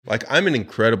Like I'm in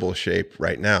incredible shape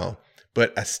right now,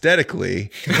 but aesthetically,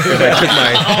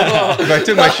 if I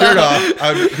took my shirt off,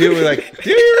 people would be like, "Do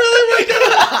you really want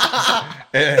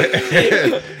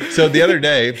to?" So the other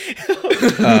day,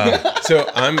 so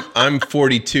I'm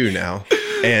 42 now,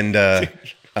 and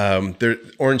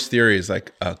Orange Theory is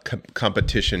like a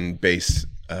competition based.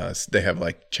 They have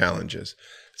like challenges.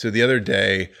 So the other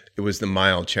day, it was the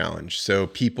mile challenge. So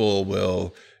people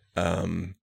will.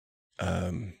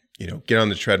 Get on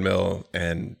the treadmill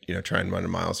and, try and run a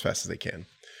mile as fast as they can.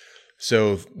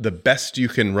 So the best you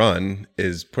can run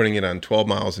is putting it on 12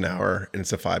 miles an hour, and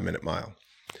it's a 5-minute mile.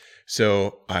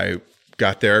 So I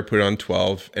got there, put it on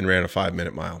 12 and ran a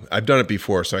 5-minute mile. I've done it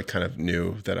before, so I kind of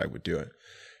knew that I would do it.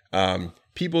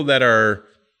 People that are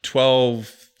 12,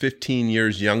 15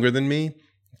 years younger than me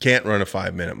can't run a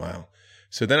 5-minute mile.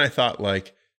 So then I thought,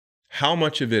 like, how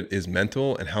much of it is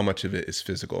mental and how much of it is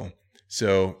physical?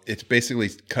 So it's basically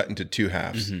cut into two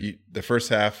halves. Mm-hmm. The first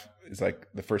half is like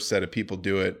the first set of people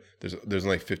do it. There's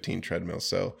only 15 treadmills.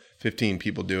 So 15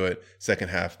 people do it. Second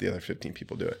half, the other 15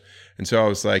 people do it. And so I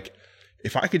was like,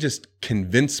 if I could just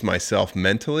convince myself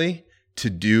mentally to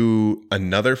do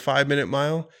another 5-minute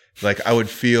mile, like I would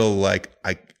feel like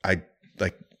I'll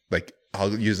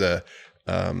use a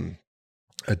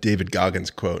David Goggins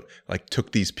quote, like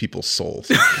took these people's souls.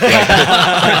 Like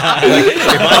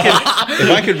if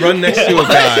I could run next to a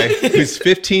guy who's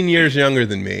 15 years younger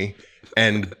than me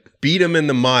and beat him in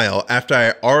the mile after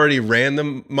I already ran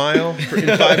the mile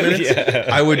in 5 minutes,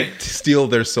 I would steal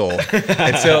their soul.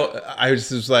 And so I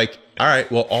was like, all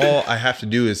right, well, all I have to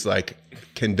do is like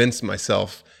convince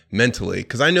myself mentally,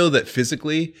 because I know that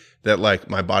physically that like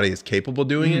my body is capable of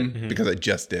doing it because I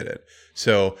just did it.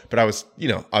 So, but I was,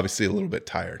 obviously a little bit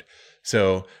tired.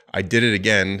 So I did it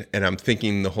again, and I'm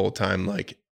thinking the whole time,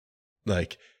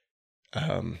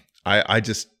 I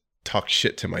just talk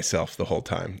shit to myself the whole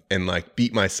time and like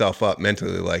beat myself up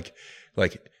mentally. Like,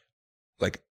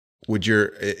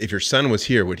 if your son was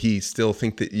here, would he still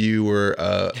think that you were,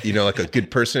 like a good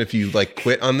person if you like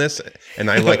quit on this? And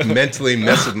I like mentally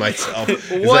mess with myself.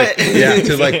 What?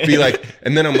 To like be like,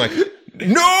 and then I'm like,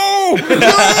 no,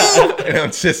 and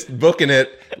I'm just booking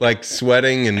it, like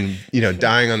sweating and,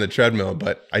 dying on the treadmill,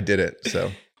 but I did it.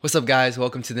 So what's up, guys?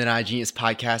 Welcome to the Not Genius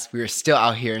podcast. We are still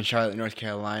out here in Charlotte, North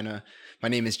Carolina. My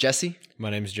name is Jesse.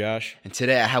 My name is Josh. And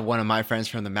today I have one of my friends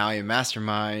from the Maui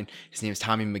Mastermind. His name is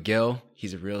Tommy Magill.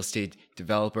 He's a real estate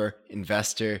developer,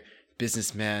 investor,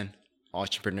 businessman,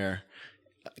 entrepreneur.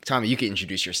 Tommy, you can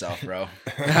introduce yourself, bro.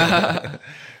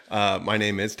 My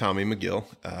name is Tommy Magill.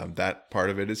 That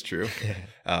part of it is true.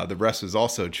 The rest is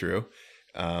also true.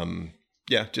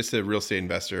 Just a real estate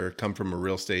investor. Come from a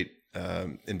real estate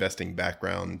investing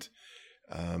background.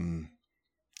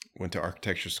 Went to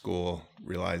architecture school.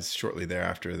 Realized shortly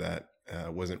thereafter that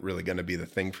wasn't really going to be the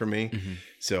thing for me. Mm-hmm.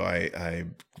 So I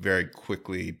very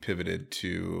quickly pivoted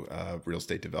to real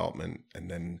estate development, and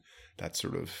then that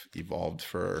sort of evolved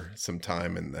for some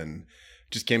time, and then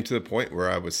just came to the point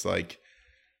where I was like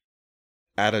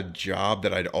at a job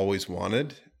that I'd always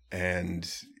wanted,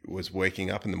 and was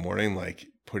waking up in the morning, like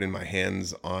putting my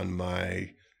hands on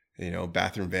my,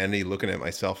 bathroom vanity, looking at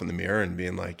myself in the mirror and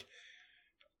being like,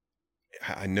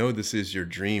 I know this is your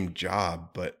dream job,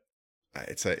 but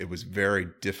it was very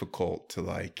difficult to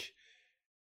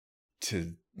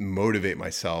motivate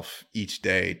myself each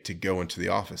day to go into the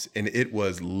office. And it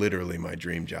was literally my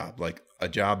dream job, like a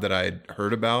job that I had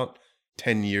heard about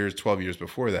 10 years, 12 years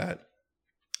before that,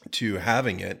 to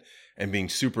having it and being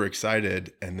super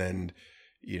excited. And then,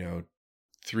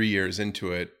 3 years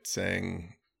into it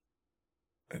saying,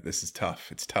 this is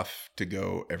tough. It's tough to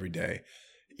go every day,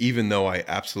 even though I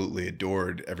absolutely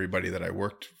adored everybody that I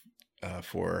worked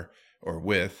for or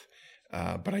with.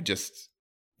 But I just,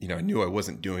 I knew I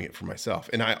wasn't doing it for myself.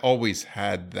 And I always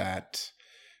had that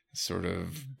sort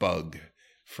of bug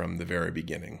from the very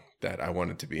beginning that I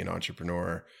wanted to be an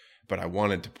entrepreneur, but I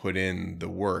wanted to put in the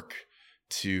work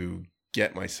to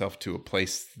get myself to a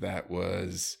place that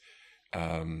was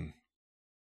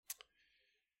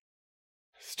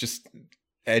just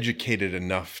educated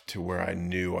enough to where I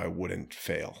knew I wouldn't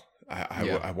fail.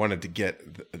 I wanted to get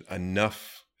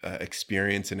enough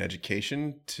experience and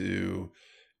education to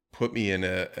put me in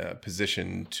a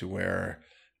position to where,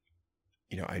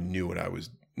 I knew what I was,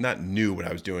 not knew what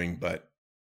I was doing, but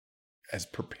as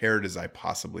prepared as I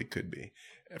possibly could be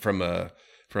from a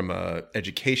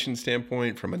education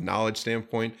standpoint, from a knowledge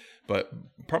standpoint, but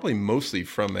probably mostly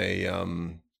from a,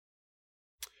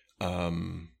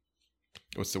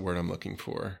 what's the word I'm looking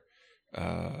for?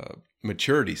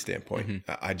 Maturity standpoint.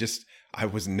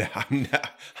 Mm-hmm.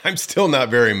 I'm still not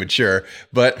very mature,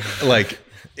 but like,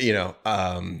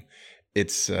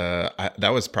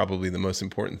 that was probably the most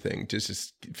important thing.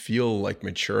 Just feel like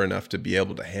mature enough to be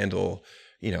able to handle,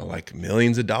 like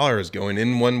millions of dollars going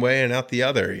in one way and out the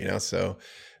other, So,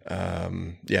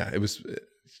 it was,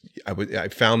 I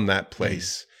found that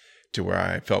place to where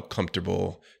I felt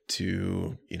comfortable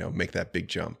to, make that big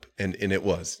jump. And it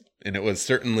was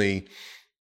certainly,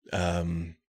 at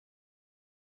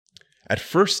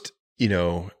first,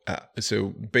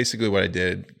 so basically what I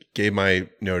did, gave my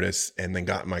notice and then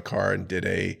got in my car and did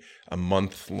a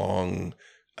month long,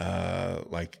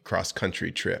 like cross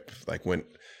country trip, like went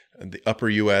the upper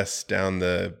US down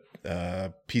the,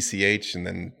 PCH and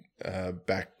then,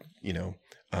 back,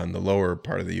 on the lower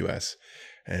part of the US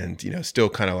and, still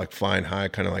kind of like flying high,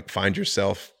 kind of like find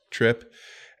yourself trip.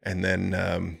 And then,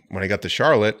 when I got to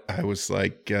Charlotte, I was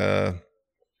like, all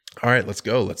right, let's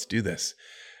go, let's do this.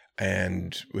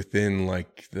 And within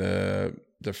like the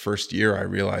first year, I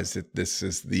realized that this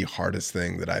is the hardest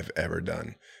thing that I've ever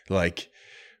done. Like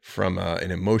from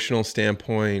an emotional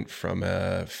standpoint, from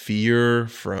a fear,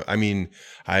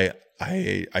 I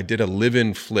did a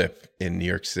live-in flip in New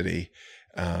York City,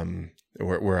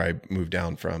 where I moved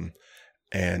down from,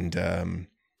 and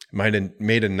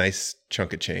made a nice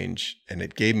chunk of change, and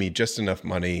it gave me just enough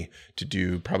money to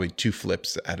do probably 2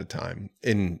 flips at a time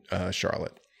in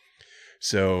Charlotte.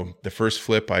 So the first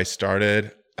flip I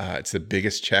started, it's the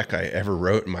biggest check I ever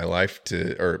wrote in my life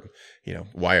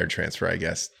wire transfer, I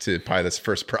guess, to buy this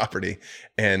first property.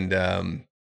 And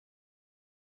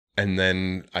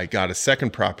then I got a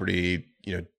second property,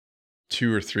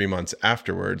 2 or 3 months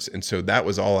afterwards. And so that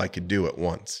was all I could do at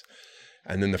once.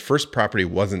 And then the first property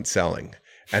wasn't selling.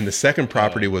 And the second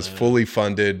property was fully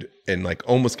funded and like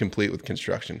almost complete with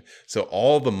construction. So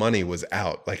all the money was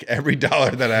out. Like every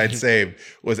dollar that I had saved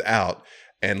was out.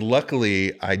 And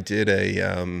luckily I did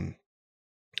a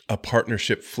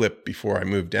partnership flip before I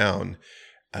moved down,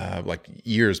 like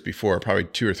years before, probably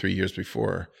 2 or 3 years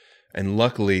before. And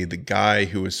luckily the guy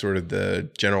who was sort of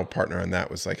the general partner on that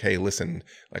was like, hey, listen,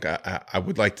 like I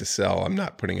would like to sell. I'm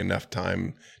not putting enough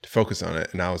time to focus on it.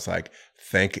 And I was like,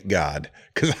 thank God,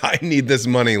 because I need this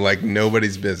money like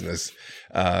nobody's business.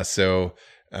 So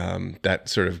that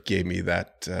sort of gave me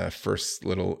that first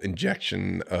little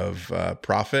injection of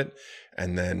profit.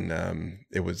 And then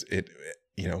it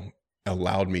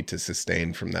allowed me to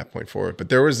sustain from that point forward. But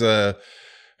there was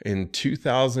in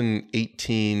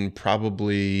 2018,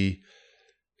 probably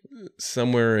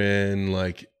somewhere in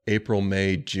like April,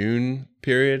 May, June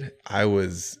period, I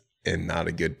was in not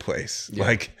a good place. Yeah.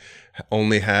 Like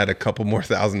only had a couple more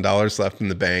 $1,000s left in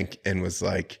the bank and was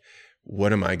like,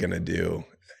 what am I going to do?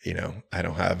 I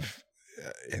don't have,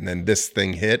 and then this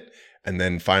thing hit. And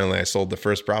then finally I sold the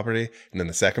first property and then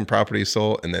the second property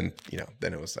sold. And then,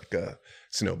 then it was like a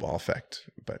snowball effect,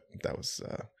 but that was,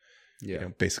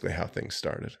 basically how things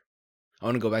started. I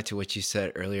want to go back to what you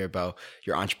said earlier about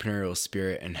your entrepreneurial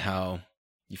spirit and how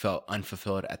you felt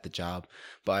unfulfilled at the job.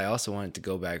 But I also wanted to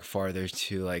go back farther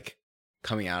to like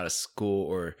coming out of school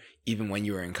or even when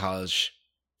you were in college,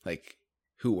 like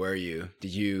who were you?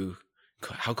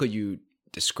 How could you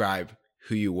describe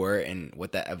who you were and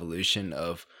what that evolution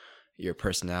of your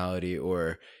personality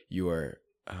or your,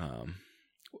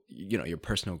 your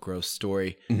personal growth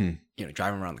story,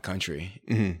 driving around the country,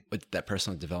 what did that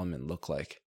personal development look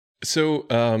like? So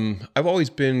I've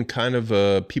always been kind of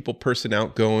a people person,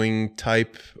 outgoing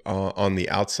type on the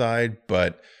outside,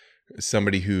 but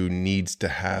somebody who needs to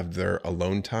have their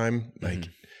alone time. Like,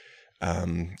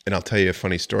 and I'll tell you a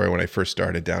funny story. When I first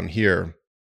started down here,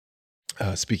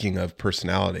 speaking of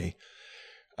personality,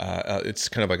 it's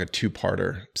kind of like a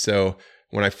 2-parter. So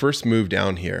when I first moved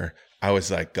down here, I was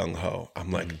like gung ho.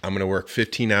 I'm like, I'm going to work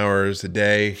 15 hours a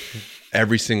day,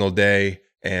 every single day.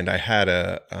 And I had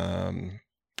a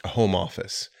home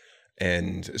office.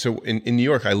 And so in New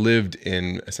York, I lived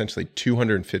in essentially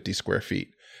 250 square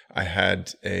feet. I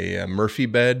had a Murphy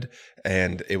bed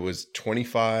and it was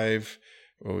 25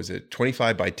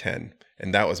 by 10.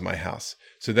 And that was my house.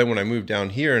 So then when I moved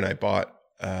down here and I bought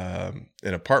an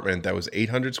apartment that was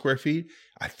 800 square feet,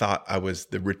 I thought I was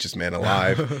the richest man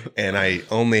alive. And I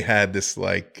only had this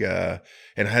and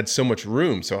I had so much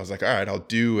room. So I was like, all right, I'll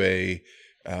do a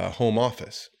home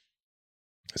office.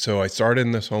 So I started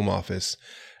in this home office,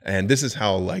 and this is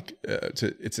how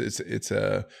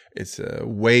it's a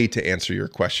way to answer your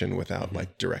question without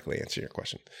like directly answering your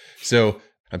question. So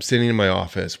I'm sitting in my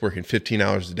office working 15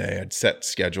 hours a day. I'd set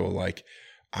schedule like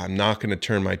I'm not going to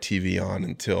turn my TV on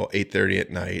until 8:30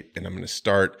 at night, and I'm going to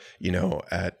start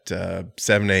at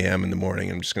 7 a.m. in the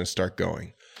morning. I'm just going to start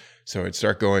going. So I'd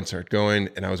start going,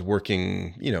 and I was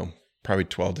working probably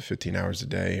 12 to 15 hours a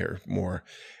day or more,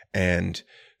 and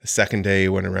the second day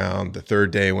went around, the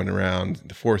third day went around,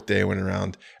 the fourth day went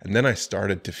around. And then I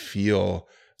started to feel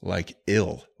like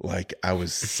ill, like I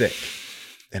was sick.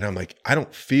 And I'm like, I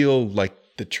don't feel like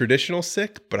the traditional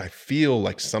sick, but I feel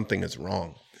like something is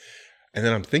wrong. And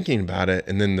then I'm thinking about it.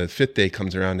 And then the fifth day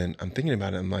comes around and I'm thinking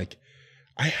about it. I'm like,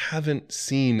 I haven't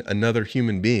seen another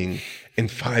human being in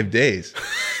 5 days.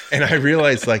 And I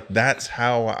realized like that's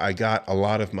how I got a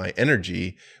lot of my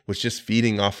energy, was just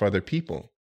feeding off other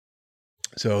people.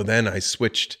 So then I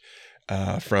switched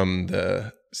from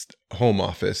the home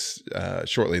office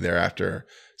shortly thereafter,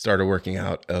 started working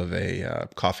out of a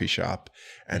coffee shop,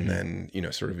 and then,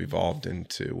 sort of evolved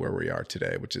into where we are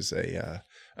today, which is a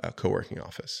co-working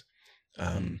office.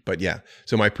 But yeah,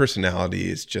 so my personality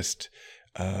is just,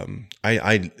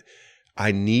 I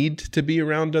need to be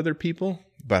around other people,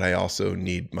 but I also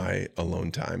need my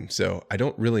alone time. So I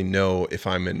don't really know if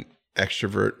I'm an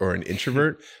extrovert or an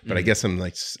introvert, but I guess I'm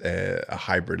like a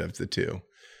hybrid of the two.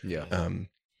 Yeah.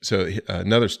 So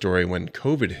another story, when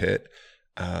COVID hit,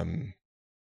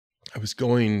 I was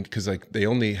going, because like they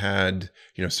only had,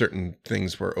 certain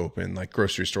things were open, like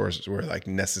grocery stores were like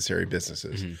necessary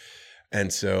businesses.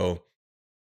 And so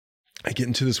I get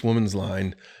into this woman's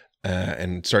line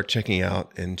and start checking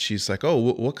out, and she's like, "Oh,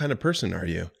 what kind of person are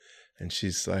you?" And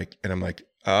she's like, and I'm like,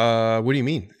 "What do you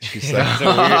mean?" She's like,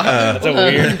 That's a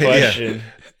weird question.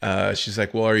 Yeah. She's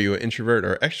like, "Well, are you an introvert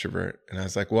or extrovert?" And I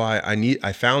was like, "Well,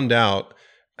 I found out,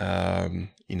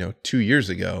 2 years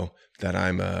ago that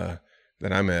I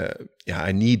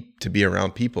need to be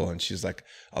around people." And she's like,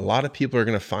 "A lot of people are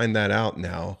going to find that out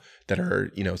now that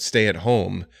are, stay at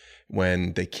home,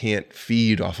 when they can't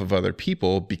feed off of other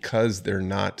people because they're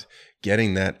not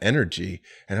getting that energy."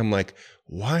 And I'm like,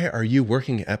 "Why are you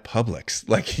working at Publix?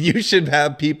 Like, you should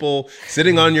have people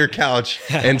sitting on your couch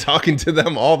and talking to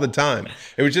them all the time."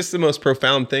 It was just the most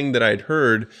profound thing that I'd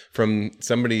heard from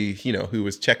somebody, who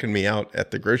was checking me out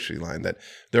at the grocery line, that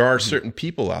there are certain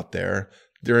people out there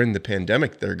during the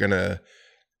pandemic, they're going to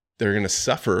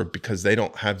suffer because they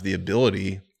don't have the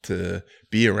ability to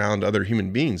be around other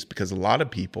human beings, because a lot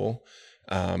of people,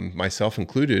 myself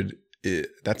included,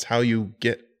 that's how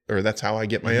I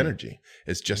get my energy.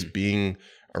 It's just being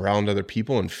around other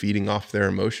people and feeding off their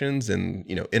emotions and,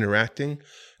 interacting.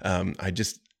 I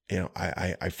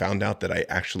found out that I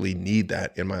actually need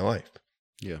that in my life.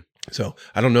 Yeah. So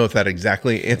I don't know if that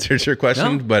exactly answers your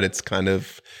question, but it's kind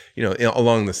of,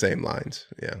 along the same lines.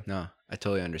 Yeah. No, I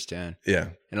totally understand. Yeah.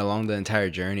 And along the entire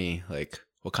journey, like,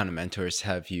 what kind of mentors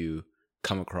have you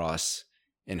come across,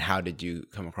 and how did you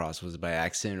come across? Was it by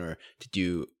accident, or did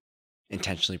you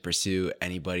intentionally pursue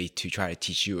anybody to try to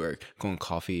teach you, or go on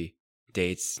coffee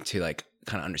dates to like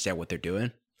kind of understand what they're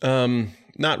doing?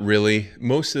 Not really.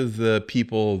 Most of the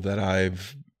people that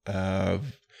a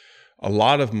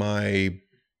lot of my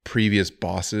previous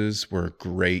bosses were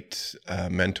great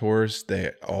mentors.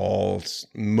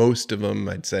 Most of them,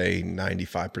 I'd say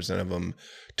 95% of them,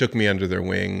 took me under their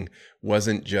wing.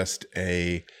 Wasn't just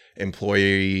a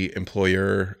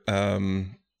employee-employer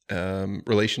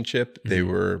relationship. They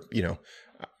were,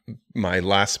 my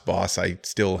last boss I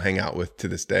still hang out with to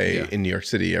this day in New York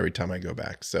City every time I go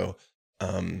back. So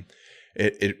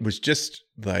it was just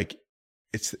like,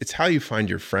 it's how you find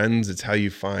your friends. It's how you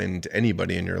find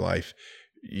anybody in your life.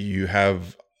 You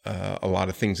have a lot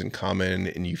of things in common,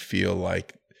 and you feel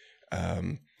like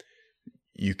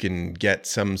you can get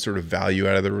some sort of value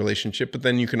out of the relationship, but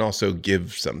then you can also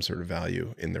give some sort of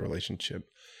value in the relationship.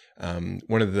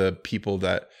 One of the people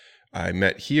that I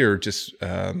met here was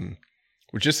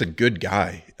just a good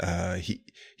guy.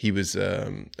 He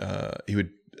would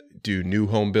do new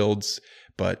home builds,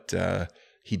 but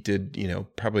he did,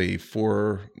 probably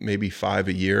 4, maybe 5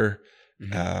 a year.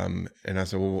 And I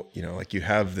said, well, like, you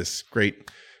have this great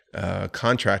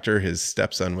contractor. His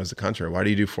stepson was a contractor. Why do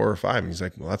you do 4 or 5? And he's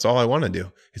like, well, that's all I want to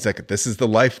do. He's like, this is the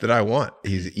life that I want.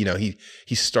 He's,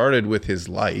 he started with his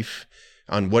life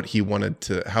on how he wanted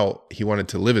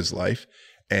to live his life,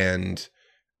 and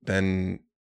then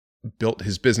built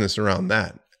his business around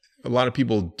that. A lot of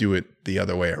people do it the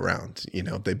other way around.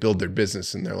 They build their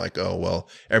business and they're like, oh, well,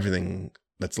 everything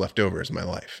that's left over is my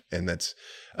life. And that's,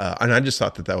 and I just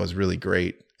thought that was really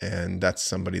great. And that's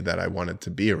somebody that I wanted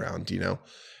to be around.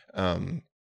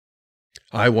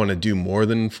 I want to do more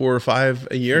than 4 or 5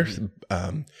 a year.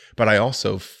 But I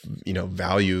also,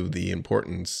 value the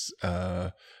importance,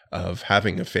 of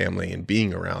having a family and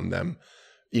being around them.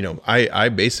 I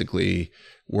basically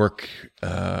worked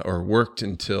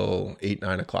until 8,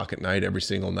 9 o'clock at night every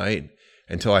single night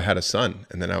until I had a son.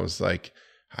 And then I was like,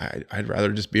 I'd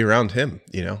rather just be around him.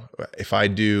 If I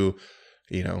do,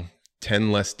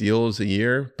 10 less deals a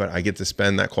year, but I get to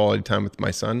spend that quality time with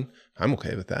my son, I'm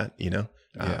okay with that.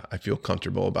 I feel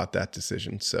comfortable about that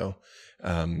decision. So,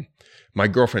 my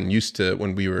girlfriend used to,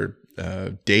 when we were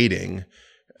dating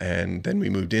and then we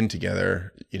moved in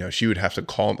together, she would have to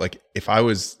call, like if I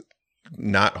was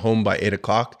not home by 8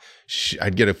 o'clock,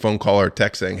 I'd get a phone call or a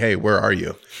text saying, "Hey, where are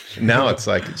you?" Now it's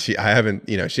like she hasn't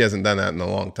done that in a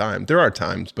long time. There are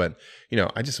times, but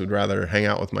I just would rather hang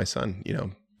out with my son,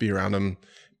 be around him,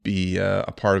 be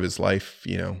a part of his life,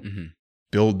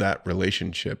 build that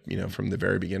relationship, from the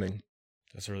very beginning.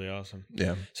 That's really awesome.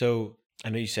 Yeah. So I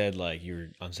know you said like you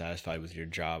were unsatisfied with your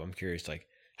job. I'm curious, like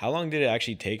how long did it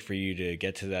actually take for you to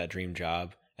get to that dream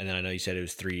job? And then I know you said it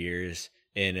was 3 years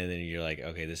in, and then you're like,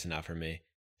 okay, this is not for me.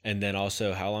 And then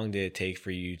also, how long did it take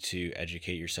for you to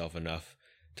educate yourself enough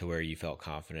to where you felt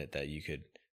confident that you could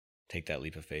take that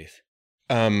leap of faith?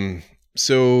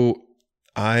 So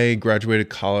I graduated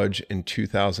college in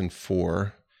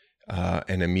 2004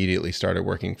 and immediately started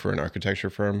working for an architecture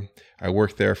firm. I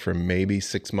worked there for maybe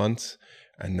 6 months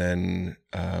and then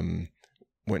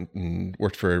went and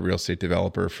worked for a real estate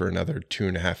developer for another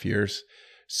 2.5 years.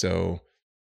 So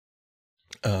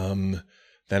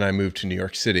then I moved to New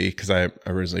York City because I'm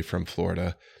originally from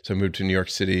Florida. So I moved to New York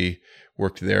City,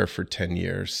 worked there for 10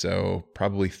 years. So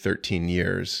probably 13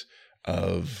 years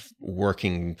of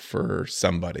working for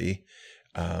somebody.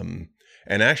 And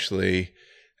actually,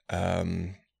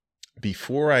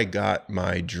 before I got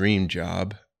my dream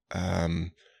job,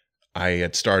 I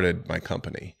had started my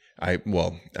company. I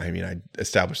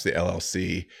established the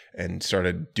LLC and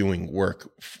started doing work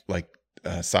like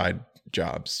side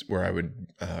jobs where I would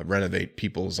renovate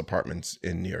people's apartments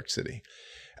in New York City.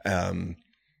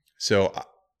 So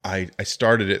I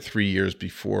started it 3 years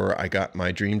before I got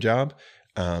my dream job.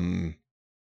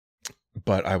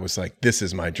 But I was like, this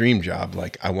is my dream job.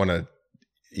 Like I want to,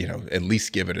 at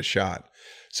least give it a shot.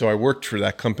 So I worked for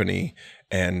that company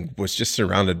and was just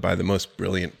surrounded by the most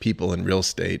brilliant people in real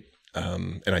estate.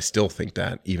 And I still think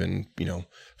that even,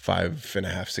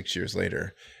 5.5, 6 years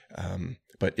later.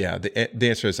 But yeah, the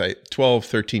answer is 12,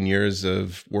 13 years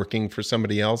of working for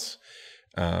somebody else.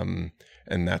 And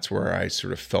that's where I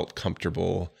sort of felt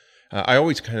comfortable. I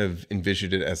always kind of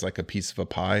envisioned it as like a piece of a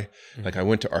pie. Mm-hmm. Like I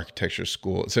went to architecture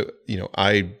school. So,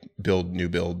 I build new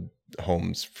build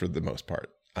homes for the most part,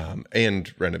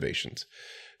 and renovations.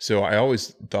 So I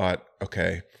always thought,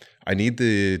 okay, I need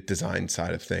the design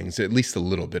side of things, at least a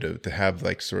little bit of, to have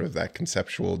like sort of that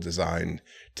conceptual design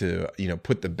to,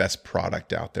 put the best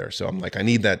product out there. So I'm like, I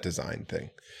need that design thing.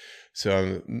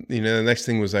 So, the next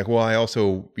thing was like, well, I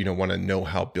also, want to know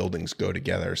how buildings go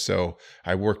together. So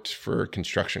I worked for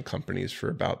construction companies for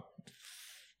about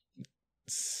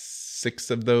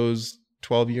 6 of those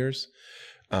 12 years.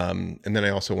 And then I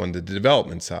also wanted the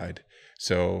development side.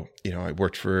 So, I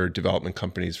worked for development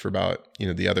companies for about,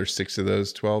 the other 6 of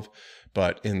those 12.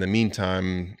 But in the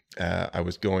meantime, I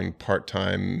was going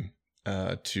part-time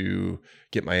to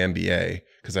get my MBA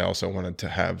because I also wanted to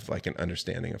have like an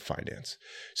understanding of finance.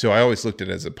 So I always looked at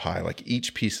it as a pie, like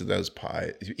each piece of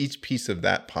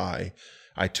that pie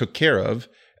I took care of.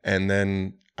 And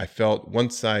then I felt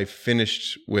once I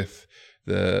finished with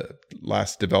the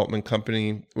last development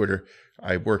company where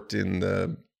I worked in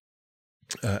the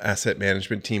asset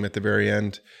management team at the very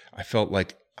end, I felt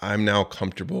like I'm now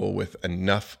comfortable with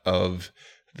enough of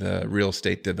the real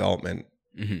estate development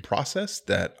process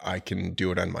that I can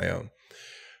do it on my own.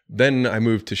 Then I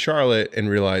moved to Charlotte and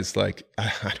realized like,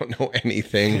 I don't know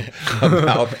anything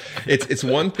about it's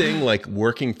one thing like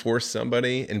working for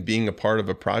somebody and being a part of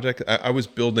a project. I was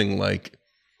building like,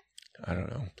 I don't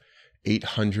know,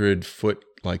 800-foot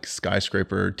like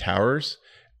skyscraper towers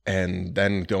and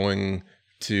then going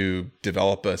to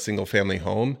develop a single family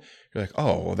home. You're like,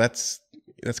 oh, well, that's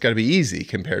got to be easy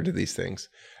compared to these things.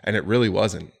 And it really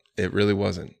wasn't. It really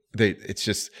wasn't. They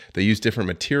use different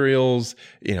materials,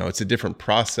 it's a different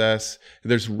process.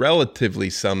 There's relatively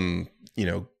some,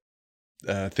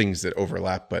 things that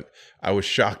overlap, but I was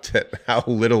shocked at how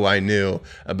little I knew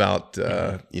about,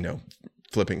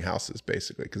 flipping houses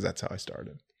basically, because that's how I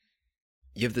started.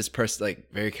 You have this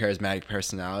very charismatic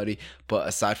personality, but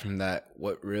aside from that,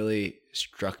 what really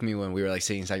struck me when we were like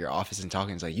sitting inside your office and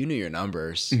talking is like you knew your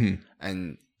numbers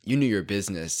and you knew your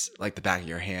business like the back of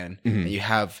your hand, and you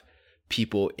have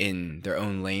people in their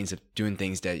own lanes of doing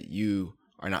things that you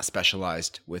are not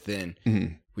specialized within.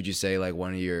 Would you say like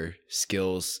one of your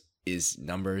skills is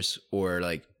numbers, or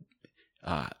like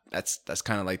that's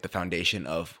kind of like the foundation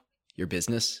of your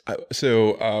business?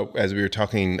 So as we were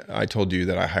talking, I told you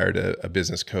that I hired a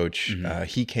business coach.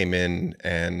 He came in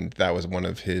and that was one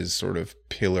of his sort of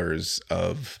pillars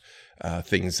of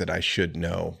things that I should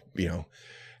know,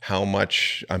 how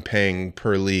much I'm paying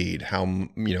per lead, how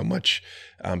much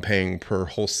I'm paying per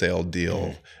wholesale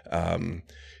deal,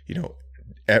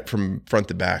 from front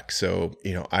to back. So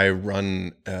I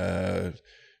run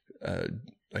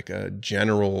like a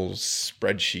general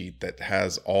spreadsheet that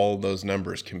has all those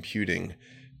numbers computing,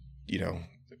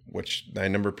 which my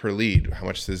number per lead, how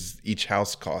much does each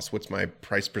house cost? What's my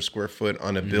price per square foot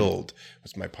on a build?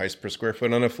 What's my price per square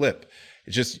foot on a flip?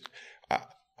 It's just,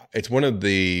 it's one of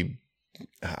the,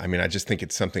 I just think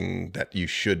it's something that you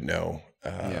should know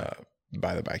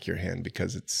by the back of your hand,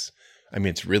 because it's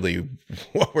really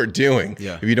what we're doing.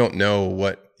 Yeah. If you don't know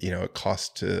what, it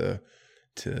costs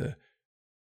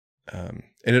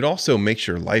and it also makes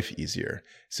your life easier.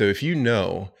 So if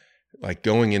like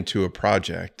going into a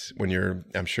project when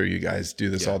I'm sure you guys do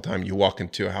this all the time, you walk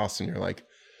into a house and you're like,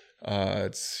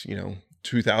 it's,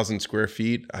 2,000 square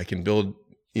feet. I can build,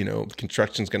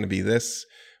 construction's going to be this,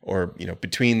 or,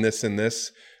 between this and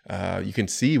this, you can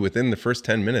see within the first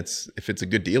 10 minutes if it's a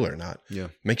good deal or not. Yeah.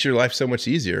 Makes your life so much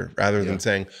easier rather than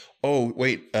saying, oh,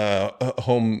 wait,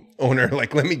 home owner,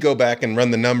 like, let me go back and run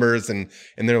the numbers. And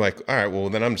they're like, all right, well,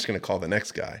 then I'm just going to call the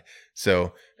next guy.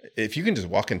 So if you can just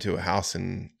walk into a house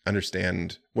and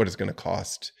understand what it's going to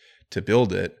cost to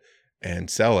build it and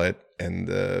sell it, and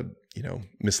the,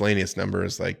 miscellaneous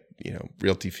numbers like,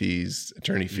 realty fees,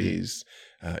 attorney fees,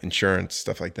 insurance,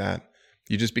 stuff like that,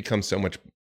 you just become so much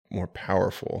more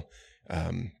powerful,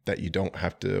 that you don't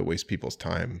have to waste people's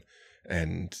time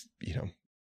and,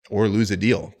 or lose a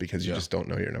deal because you just don't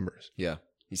know your numbers. Yeah.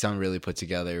 You sound really put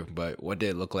together, but what did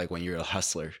it look like when you were a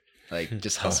hustler? Like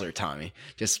just hustler Tommy,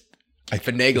 just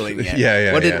finagling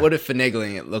it. What did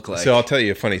finagling it look like? So I'll tell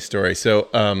you a funny story. So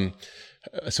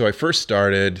I first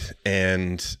started,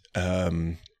 and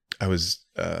I was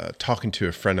talking to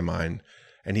a friend of mine,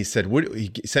 and he said,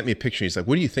 he sent me a picture. He's like,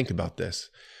 what do you think about this?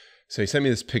 So he sent me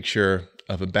this picture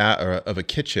of a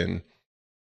kitchen,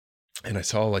 and I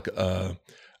saw like a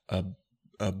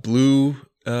blue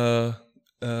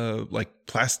like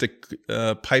plastic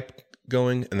pipe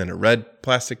going, and then a red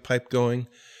plastic pipe going,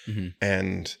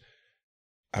 and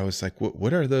I was like,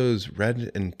 what are those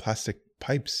red and plastic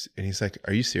pipes? And he's like,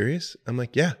 are you serious? I'm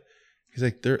like, yeah. He's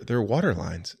like, they're water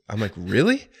lines. I'm like,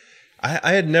 really?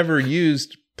 I had never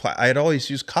used. I had always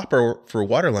used copper for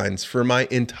water lines for my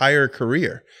entire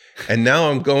career. And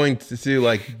now I'm going to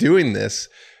like doing this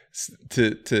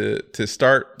to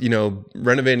start,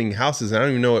 renovating houses. I don't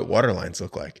even know what water lines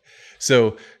look like.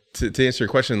 So to answer your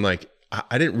question, like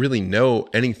I didn't really know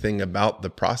anything about the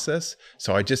process.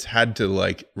 So I just had to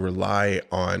like rely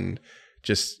on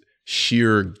just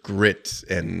sheer grit.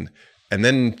 And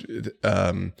then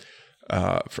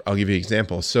I'll give you an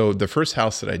example. So the first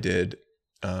house that I did,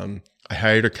 I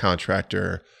hired a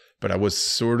contractor, but I was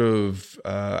sort of,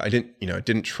 I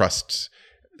didn't trust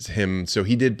him. So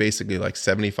he did basically like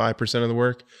 75% of the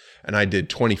work, and I did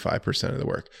 25% of the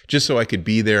work, just so I could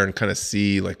be there and kind of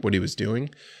see like what he was doing.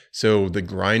 So the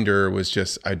grinder was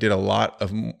just, I did a lot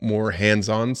of more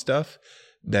hands-on stuff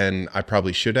than I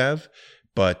probably should have,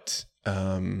 but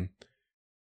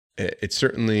it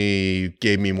certainly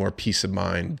gave me more peace of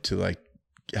mind to like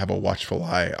have a watchful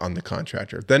eye on the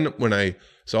contractor. Then when I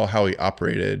saw how he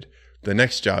operated, the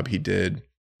next job he did,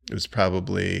 it was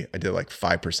probably, I did like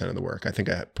 5% of the work. I think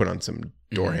I put on some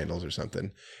door handles or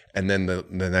something. And then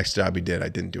the next job he did, I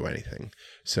didn't do anything.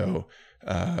 So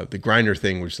the grinder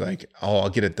thing was like, I'll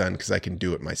get it done because I can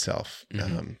do it myself.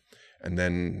 And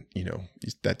then,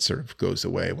 that sort of goes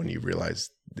away when you realize,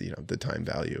 the time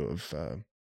value of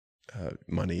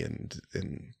money and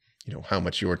how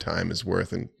much your time is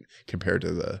worth, and compared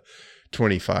to the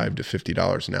 $25 to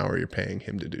 $50 an hour you're paying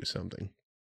him to do something.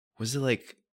 Was it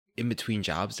like in between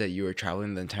jobs that you were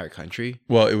traveling the entire country?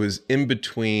 Well, it was in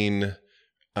between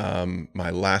my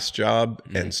last job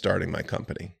and starting my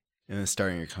company. And then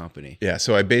starting your company. Yeah.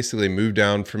 So I basically moved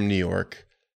down from New York.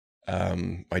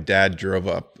 My dad drove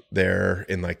up there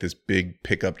in like this big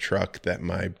pickup truck that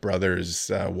my brother's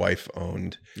wife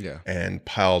owned, and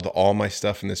piled all my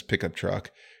stuff in this pickup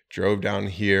truck, drove down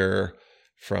here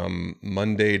from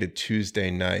Monday to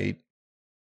Tuesday night.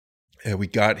 And we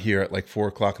got here at like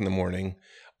 4:00 in the morning,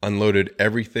 unloaded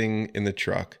everything in the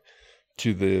truck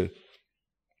to the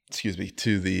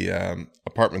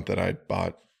apartment that I'd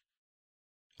bought.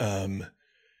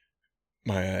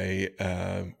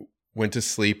 Went to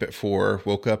sleep at 4:00,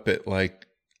 woke up at like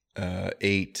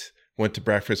 8:00, went to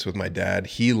breakfast with my dad.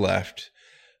 He left.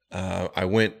 I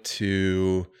went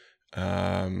to,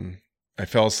 I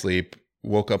fell asleep,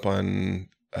 woke up on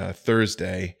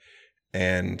Thursday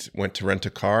and went to rent a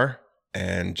car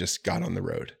and just got on the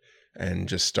road and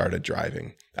just started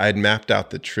driving. I had mapped out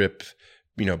the trip,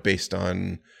 based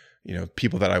on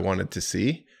people that I wanted to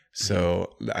see.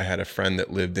 So I had a friend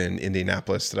that lived in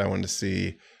Indianapolis that I wanted to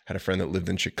see. Had a friend that lived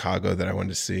in Chicago that I wanted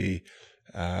to see.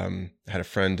 Had a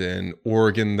friend in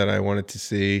Oregon that I wanted to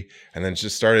see, and then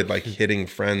just started like hitting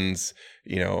friends,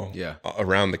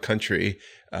 around the country.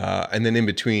 And then in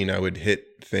between I would hit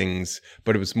things,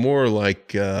 but it was more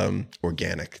like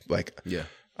organic. Like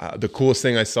the coolest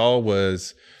thing I saw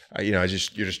was, you're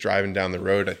just driving down the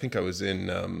road. I think I was in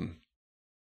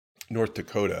North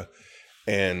Dakota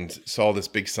and saw this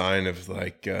big sign of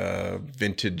like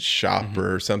vintage shop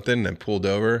or something, and pulled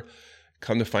over.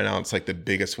 Come to find out, it's like the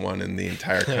biggest one in the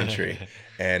entire country.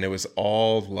 And it was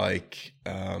all like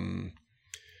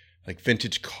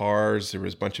vintage cars. There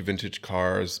was a bunch of vintage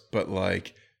cars, but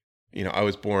like, I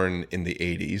was born in the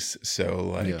 80s. So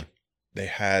like they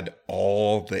had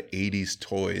all the 80s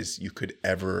toys you could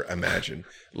ever imagine.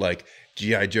 Like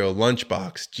G.I. Joe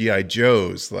lunchbox, G.I.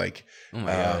 Joes, like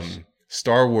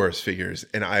Star Wars figures.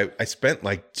 And I spent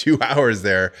like 2 hours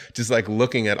there just like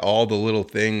looking at all the little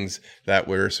things that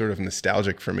were sort of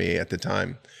nostalgic for me at the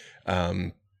time.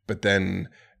 But then,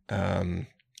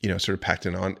 sort of packed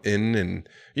it on in, and,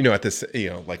 at this,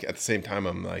 like at the same time,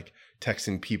 I'm like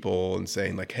texting people and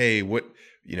saying like, hey, what,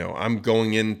 I'm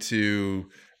going into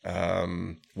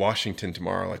Washington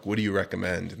tomorrow. Like, what do you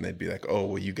recommend? And they'd be like, oh,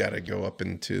 well, you got to go up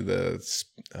into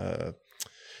the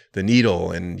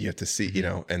Needle, and you have to see,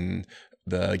 and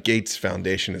the Gates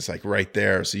Foundation is like right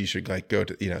there. So you should like go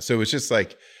to, so it was just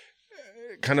like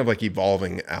kind of like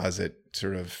evolving as it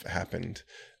sort of happened.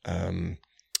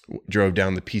 Drove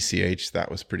down the PCH.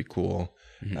 That was pretty cool.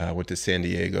 Went to San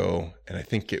Diego, and I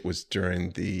think it was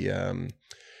during the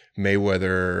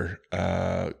Mayweather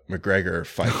McGregor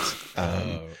fight.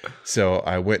 So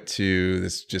I went to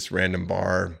this just random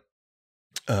bar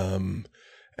and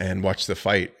watched the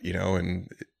fight, and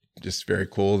just very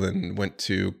cool. Then went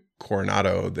to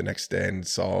Coronado the next day and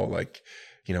saw like,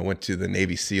 went to the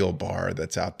Navy SEAL bar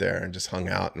that's out there and just hung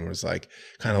out, and was like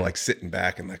kind of like sitting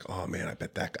back and like, oh man, I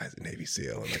bet that guy's a Navy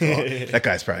SEAL. And like, oh, that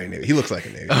guy's probably a Navy. He looks like a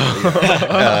Navy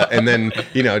SEAL. And then,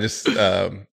 just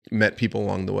met people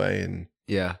along the way. And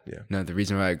no, the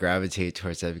reason why I gravitate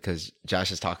towards that, because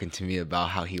Josh is talking to me about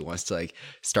how he wants to like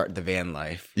start the van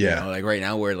life. Like right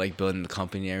now we're like building the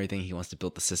company and everything. He wants to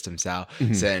build the systems out. So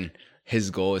then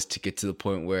his goal is to get to the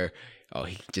point where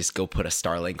he can just go put a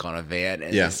Starlink on a van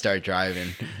and just start driving,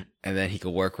 and then he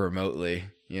could work remotely,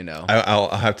 I'll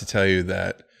have to tell you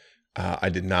that I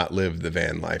did not live the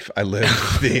van life. I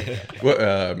lived the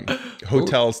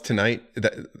Hotels Tonight.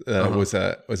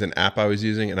 That was an app I was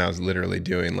using, and I was literally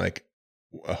doing like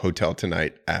a Hotel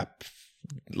Tonight app,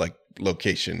 like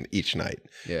location each night.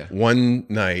 One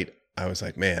night I was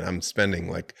like, man, I'm spending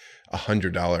like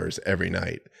 $100 every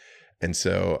night. And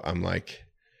so I'm like,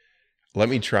 let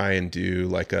me try and do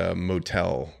like a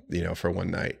motel, for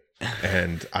one night.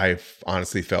 And I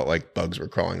honestly felt like bugs were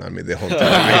crawling on me the whole time.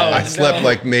 I slept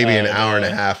like maybe an hour and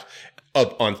a half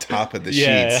up on top of the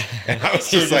sheets. And I was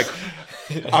just like,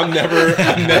 I'm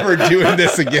never doing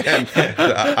this again.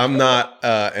 I'm not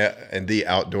the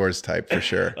outdoors type for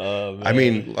sure. I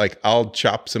mean, like I'll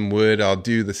chop some wood, I'll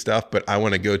do the stuff, but I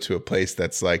want to go to a place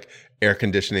that's like air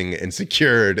conditioning and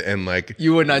secured, and like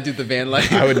you would not do the van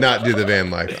life. I would not do the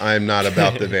van life. I'm not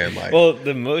about the van life. Well,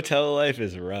 the motel life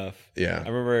is rough. Yeah. I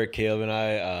remember Caleb and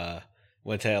I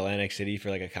went to Atlantic City for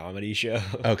like a comedy show.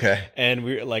 Okay. And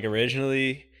we were like,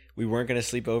 originally we weren't going to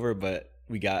sleep over, but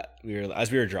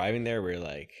as we were driving there, we were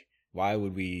like, why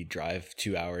would we drive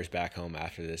 2 hours back home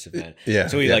after this event?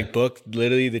 So we like booked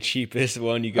literally the cheapest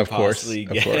one you could possibly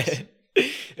get. Of course.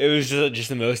 It was just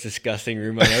the most disgusting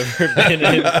room I've ever been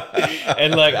in.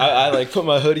 And like I like put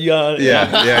my hoodie on.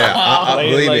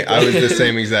 Believe me, I was the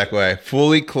same exact way.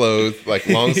 Fully clothed, like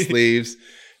long sleeves.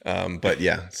 But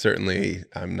yeah, certainly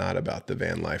I'm not about the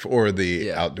van life or the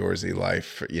outdoorsy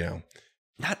life,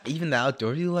 Not even the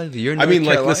outdoorsy life. You're in North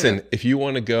Carolina. Like, listen, if you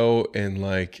want to go and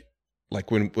like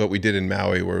what we did in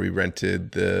Maui, where we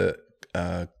rented the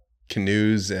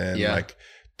canoes and like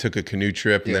took a canoe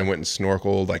trip and then went and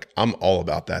snorkeled. Like I'm all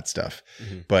about that stuff.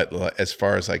 But as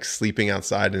far as like sleeping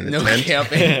outside in a tent,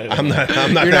 camping. I'm not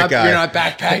that guy. You're not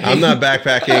backpacking. I'm not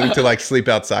backpacking to like sleep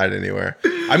outside anywhere.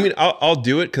 I mean, I'll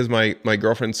do it because my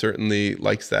girlfriend certainly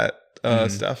likes that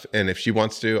stuff, and if she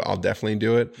wants to, I'll definitely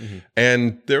do it.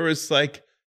 And there was like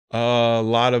a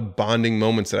lot of bonding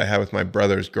moments that I had with my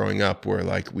brothers growing up, where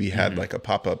like we had like a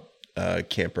pop-up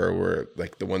camper, where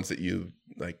like the ones that you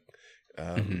like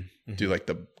do like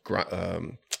the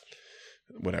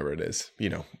whatever it is,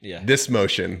 this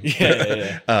motion,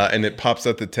 and it pops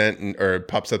up the tent or it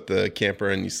pops up the camper,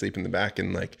 and you sleep in the back,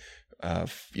 and like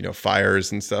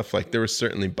fires and stuff. Like there was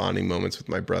certainly bonding moments with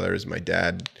my brothers. My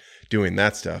dad doing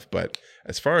that stuff. But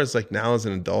as far as like now as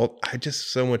an adult, I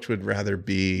just so much would rather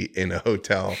be in a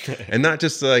hotel and not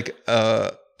just like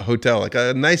a hotel, like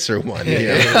a nicer one. You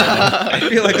know? I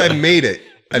feel like I made it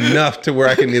enough to where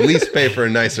I can at least pay for a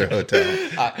nicer hotel.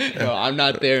 No, I'm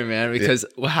not there, man, because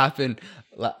what happened,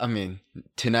 I mean,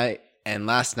 tonight and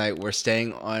last night we're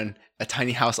staying on a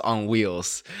tiny house on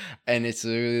wheels, and it's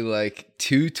literally like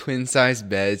 2 twin-size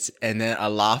beds and then a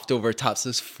loft over top. So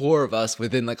there's 4 of us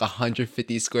within like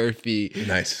 150 square feet.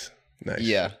 Nice.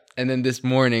 Yeah. And then this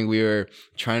morning we were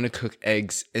trying to cook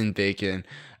eggs and bacon,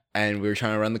 and we were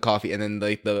trying to run the coffee, and then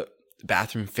like the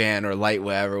bathroom fan or light,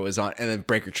 whatever was on, and then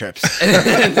breaker trips.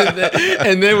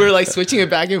 and then we're like switching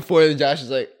it back and forth, and Josh is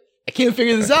like, I can't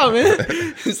figure this out, man.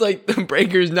 It's like the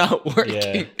breaker's not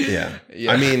working. Yeah.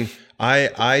 I mean,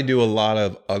 I do a lot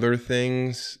of other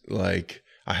things. Like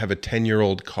I have a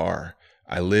 10-year-old car.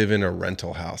 I live in a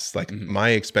rental house. Like my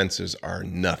expenses are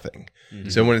nothing.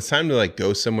 So when it's time to like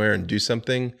go somewhere and do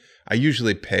something, I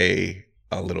usually pay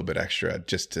a little bit extra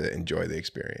just to enjoy the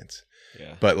experience.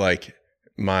 Yeah. But like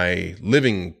my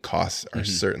living costs are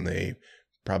certainly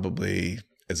probably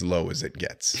as low as it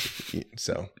gets.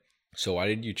 So why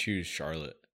did you choose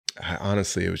Charlotte?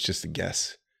 Honestly, it was just a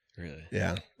guess. Really?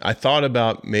 Yeah. I thought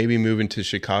about maybe moving to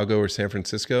Chicago or San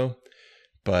Francisco,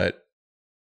 but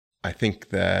I think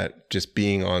that just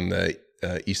being on the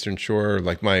Eastern Shore,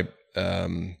 like my,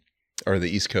 or the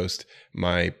East Coast,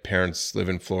 my parents live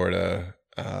in Florida.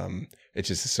 It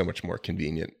just is so much more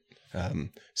convenient.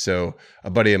 So a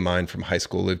buddy of mine from high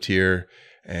school lived here,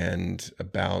 and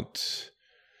about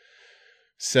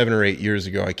 7 or 8 years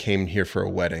ago, I came here for a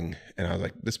wedding, and I was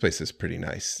like, this place is pretty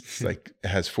nice. It's like, it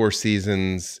has 4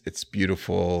 seasons. It's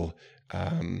beautiful.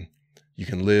 You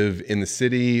can live in the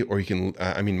city, or you can,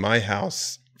 I mean, my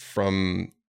house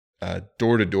from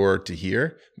door to door to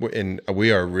here, and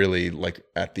we are really like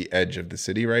at the edge of the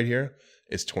city right here,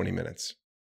 is 20 minutes.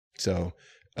 So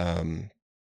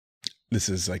this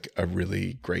is like a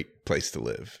really great place to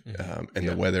live. And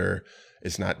the weather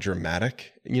is not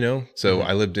dramatic, you know? So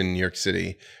I lived in New York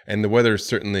City, and the weather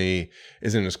certainly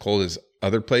isn't as cold as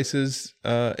other places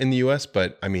in the US,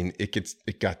 but I mean,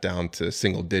 it got down to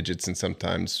single digits, and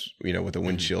sometimes, you know, with a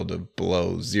windshield of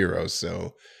below 0.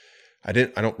 So I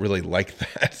don't really like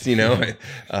that, you know?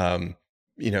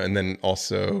 You know, and then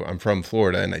also I'm from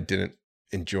Florida, and I didn't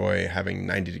enjoy having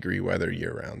 90-degree weather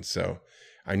year round. So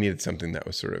I needed something that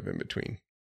was sort of in between.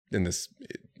 And this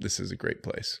is a great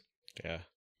place. Yeah.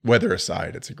 Weather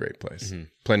aside, it's a great place.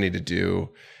 Plenty to do.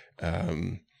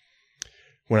 When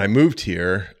I moved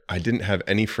here, I didn't have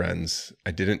any friends.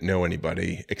 I didn't know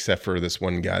anybody except for this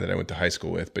one guy that I went to high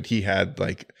school with. But he had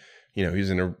like, you know, he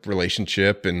was in a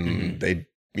relationship, and they,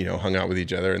 you know, hung out with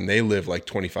each other, and they live like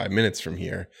 25 minutes from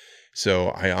here. So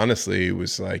I honestly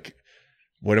was like,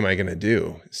 what am I going to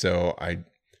do? So I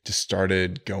just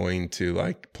started going to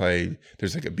like play.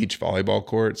 There's like a beach volleyball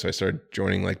court. So I started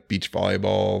joining like beach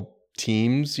volleyball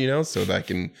teams, you know, so that I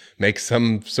can make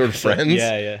some sort of friends.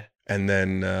 Yeah. And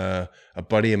then a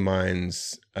buddy of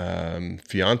mine's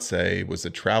fiance was a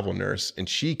travel nurse, and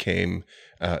she came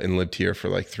and lived here for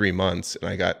like 3 months, and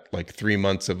I got like 3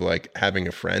 months of like having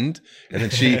a friend. And then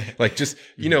she like, just,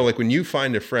 you know, like when you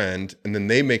find a friend and then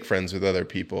they make friends with other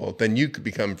people, then you could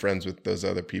become friends with those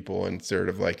other people and sort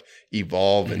of like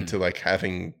evolve into like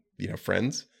having, you know,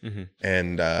 friends.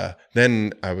 And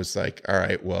then I was like, all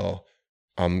right, well,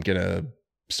 I'm gonna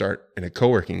start in a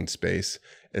co-working space.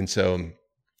 And so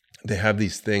they have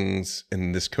these things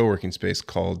in this co-working space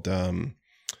called,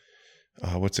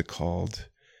 what's it called?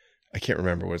 I can't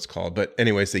remember what it's called, but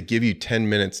anyways, they give you 10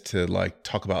 minutes to like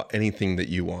talk about anything that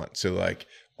you want. So like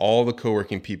all the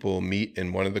co-working people meet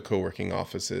in one of the co-working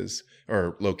offices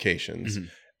or locations,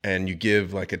 and you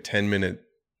give like a 10-minute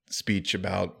speech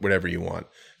about whatever you want.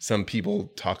 Some people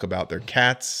talk about their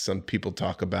cats. Some people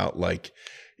talk about like,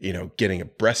 you know, getting a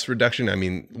breast reduction. I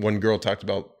mean, one girl talked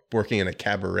about working in a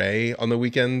cabaret on the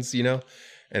weekends, you know?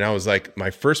 And I was like,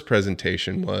 my first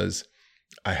presentation was,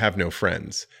 I have no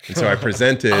friends. And so I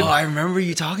presented. Oh, I remember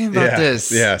you talking about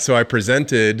this. Yeah. So I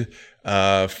presented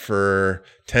for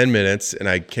 10 minutes, and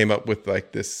I came up with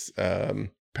like this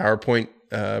PowerPoint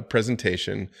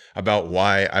presentation about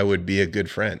why I would be a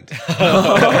good friend.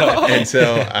 And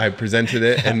so I presented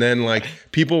it, and then like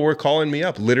people were calling me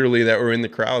up literally that were in the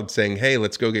crowd saying, hey,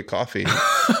 let's go get coffee.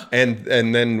 And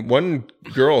then one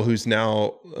girl who's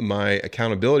now my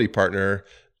accountability partner,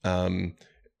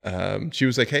 she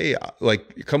was like, hey,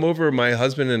 like come over, my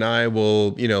husband and I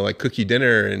will, you know, like cook you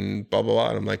dinner and blah, blah, blah.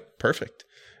 And I'm like, perfect.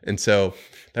 And so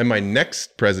then my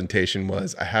next presentation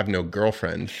was, I have no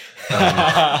girlfriend.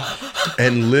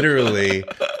 And literally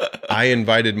I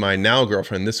invited my now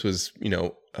girlfriend. This was,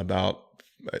 about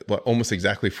almost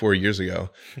exactly 4 years ago.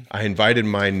 I invited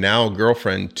my now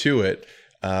girlfriend to it,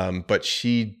 but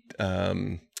she's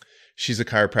a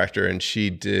chiropractor, and she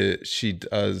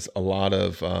does a lot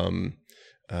of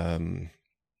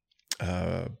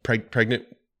pregnant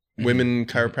women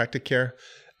chiropractic care.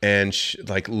 And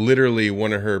like literally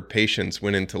one of her patients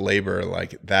went into labor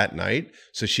like that night.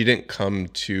 So she didn't come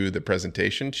to the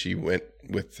presentation. She went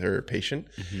with her patient.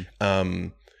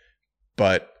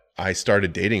 But I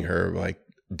started dating her like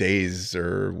days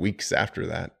or weeks after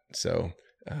that. So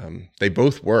they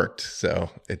both worked. So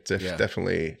it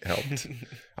definitely helped.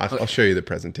 I'll show you the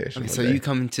presentation. So you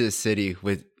come into the city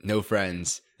with no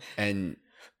friends, and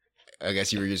I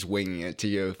guess you were just winging it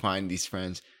to find these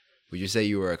friends. Would you say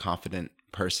you were a confident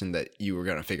person that you were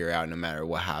going to figure out no matter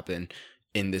what happened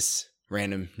in this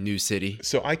random new city?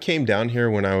 So I came down here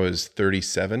when I was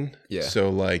 37. Yeah. So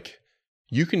like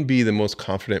you can be the most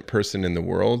confident person in the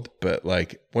world, but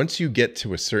like once you get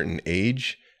to a certain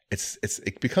age,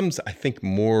 it becomes, I think,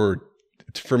 more,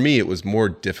 for me, it was more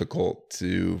difficult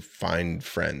to find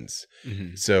friends.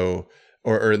 So,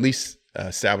 or at least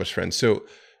establish friends. So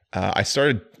I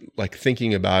started like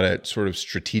thinking about it sort of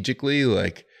strategically,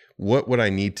 like, what would I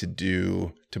need to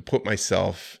do to put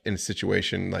myself in a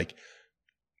situation like,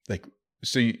 I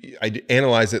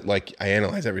analyze it like I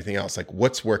analyze everything else, like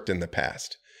what's worked in the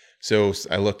past. So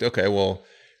I looked, okay, well,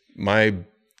 my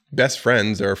best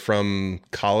friends are from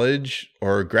college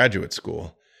or graduate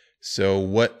school. So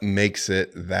what makes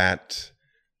it that,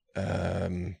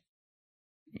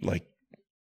 like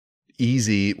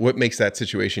easy? What makes that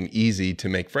situation easy to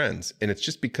make friends? And it's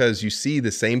just because you see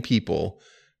the same people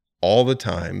all the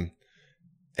time,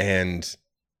 and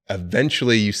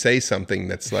eventually you say something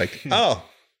that's like, oh,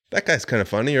 that guy's kind of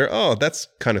funny, or oh, that's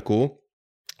kind of cool.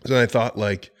 So I thought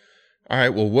like, all right,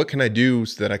 well, what can I do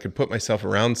so that I could put myself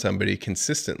around somebody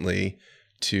consistently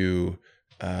to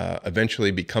eventually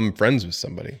become friends with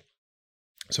somebody?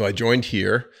 So I joined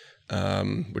here,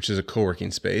 which is a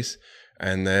co-working space,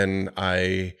 and then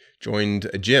I joined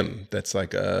a gym that's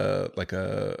like a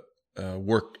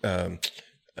work.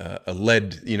 A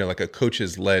led, like a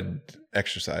coach's led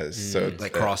exercise. So it's,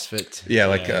 like CrossFit. Yeah,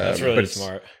 like that's really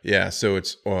smart. Yeah, so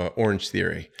it's Orange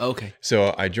Theory. Okay.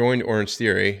 So I joined Orange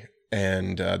Theory,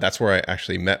 and that's where I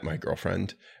actually met my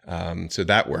girlfriend. So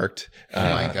that worked. Oh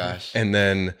my gosh. And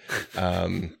then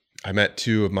I met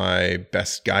two of my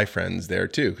best guy friends there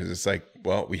too, because it's like,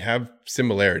 well, we have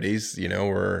similarities.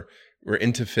 We're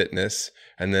into fitness,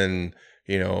 and then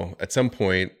at some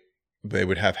point, they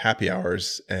would have happy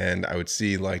hours, and I would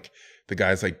see like the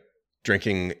guys like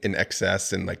drinking in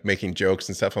excess and like making jokes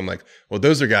and stuff. I'm like, well,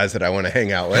 those are guys that I want to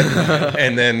hang out with.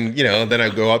 And then, then I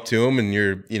go up to them, and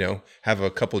you're, have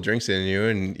a couple drinks in you,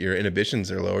 and your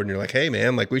inhibitions are lowered, and you're like, hey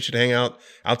man, like we should hang out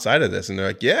outside of this. And they're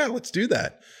like, yeah, let's do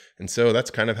that. And so that's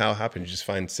kind of how it happened. You just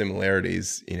find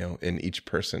similarities, in each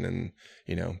person, and,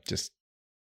 just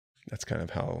that's kind of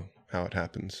how it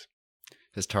happens.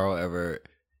 Has Taro ever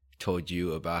told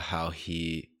you about how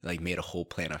he like made a whole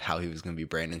plan of how he was going to be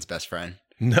Brandon's best friend?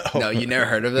 No, you never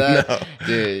heard of that? No.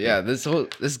 Dude, yeah,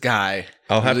 this guy.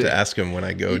 I'll have to ask him when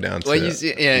I go down to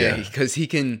because he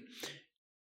can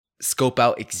scope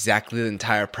out exactly the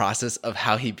entire process of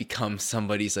how he becomes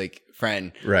somebody's like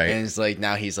friend. Right. And it's like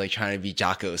now he's like trying to be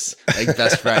Jocko's like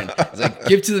best friend. It's like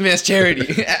give to the man's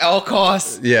charity at all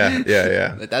costs.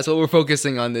 Yeah. Like, that's what we're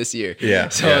focusing on this year. Yeah.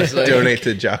 So It's like, donate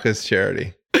to Jocko's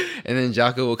charity. And then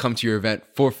Jocko will come to your event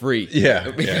for free. Yeah.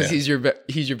 Because he's your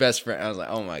best friend. I was like,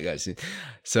 oh my gosh.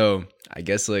 So I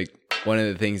guess like one of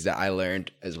the things that I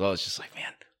learned as well is just like, man,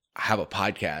 I have a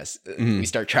podcast. We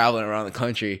start traveling around the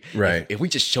country. Right. If we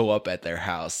just show up at their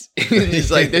house,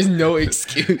 it's like there's no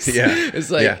excuse. Yeah.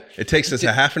 It's like it takes us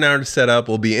a half an hour to set up.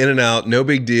 We'll be in and out. No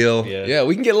big deal. Yeah.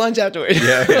 We can get lunch afterwards.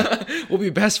 Yeah. We'll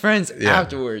be best friends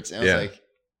afterwards. And I was like,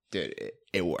 dude,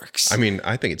 it works. I mean,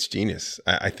 I think it's genius.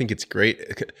 I think it's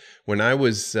great. When I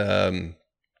was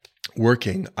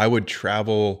working, I would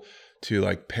travel to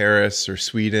like Paris or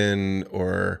Sweden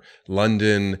or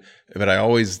London, but I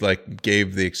always like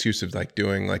gave the excuse of like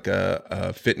doing like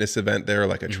a fitness event there,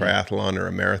 like a triathlon or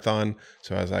a marathon.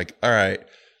 So I was like, all right,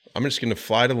 I'm just going to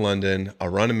fly to London. I'll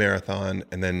run a marathon,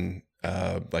 and then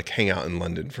like hang out in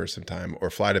London for some time, or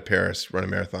fly to Paris, run a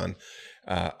marathon.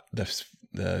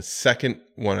 The second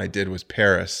one I did was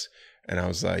Paris, and I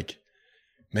was like,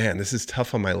 man, this is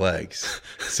tough on my legs.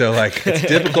 So like it's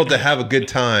difficult to have a good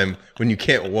time when you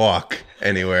can't walk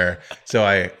anywhere. So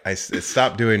I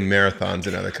stopped doing marathons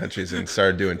in other countries and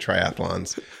started doing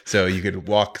triathlons. So you could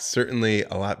walk certainly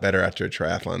a lot better after a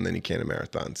triathlon than you can a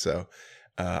marathon. So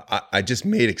I just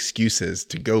made excuses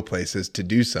to go places to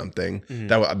do something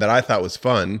that I thought was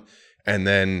fun, and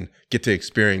then get to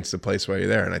experience the place while you're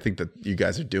there. And I think that you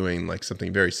guys are doing like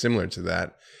something very similar to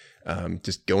that.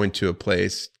 Just going to a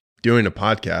place, doing a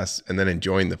podcast, and then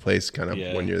enjoying the place kind of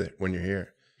when you're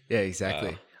here. Yeah,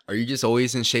 exactly. Wow. Are you just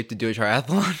always in shape to do a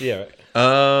triathlon? Yeah.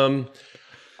 Right.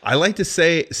 I like to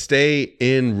stay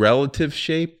in relative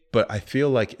shape, but I feel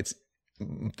like it's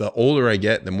the older I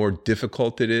get, the more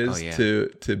difficult it is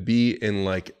to be in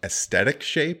like aesthetic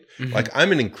shape. Mm-hmm. Like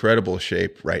I'm in incredible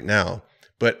shape right now,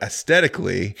 but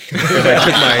aesthetically,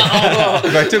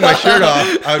 if I took my shirt off,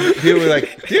 people would be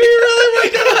like, "Do you really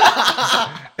want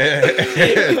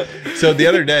to?" So the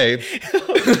other day,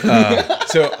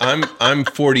 so I'm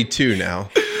 42 now,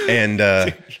 and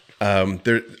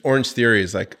Orange Theory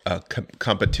is like a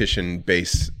competition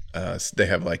based. They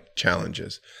have like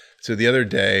challenges. So the other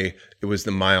day it was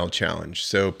the mile challenge.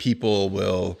 So people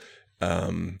will,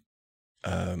 get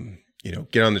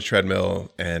on the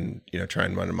treadmill and, try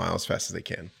and run a mile as fast as they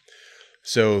can.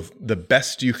 So the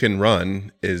best you can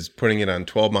run is putting it on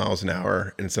 12 miles an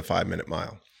hour, and it's a 5-minute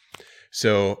mile.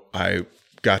 So I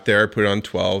got there, put it on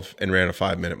 12 and ran a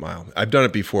 5-minute mile. I've done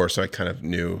it before, so I kind of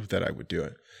knew that I would do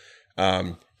it.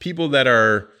 People that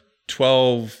are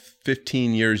 12,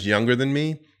 15 years younger than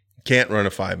me can't run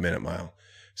a 5-minute mile.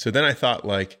 So then I thought,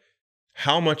 like,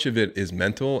 how much of it is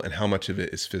mental and how much of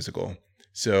it is physical?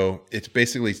 So it's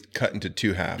basically cut into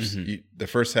two halves. Mm-hmm. The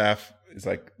first half is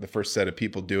like the first set of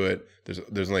people do it.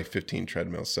 There's only 15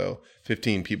 treadmills, so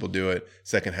 15 people do it.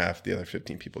 Second half, the other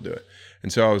 15 people do it.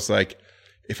 And so I was like,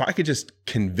 if I could just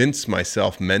convince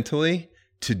myself mentally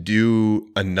to do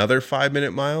another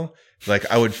 5-minute mile, like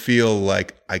I would feel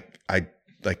like I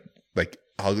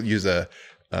I'll use a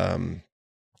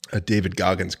David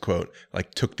Goggins quote,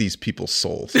 like, took these people's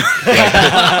souls. Like,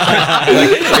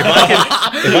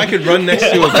 if I could run next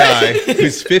to a guy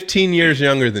who's 15 years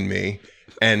younger than me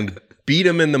and beat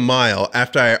him in the mile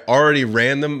after I already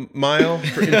ran the mile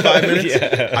in 5 minutes,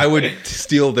 I would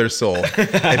steal their soul.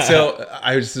 And so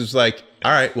I was like,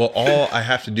 all right, well, all I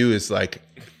have to do is like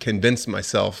convince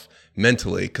myself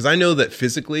mentally, because I know that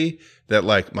physically that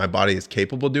like my body is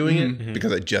capable of doing it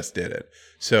because I just did it.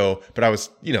 So, but I was,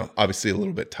 obviously a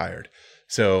little bit tired.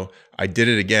 So I did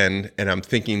it again, and I'm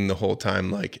thinking the whole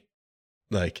time, I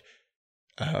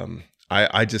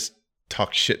just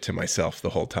talk shit to myself the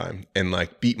whole time and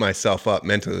like beat myself up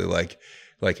mentally. Like,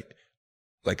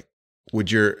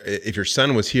 if your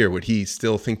son was here, would he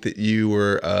still think that you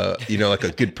were, like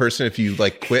a good person if you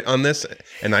like quit on this?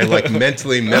 And I like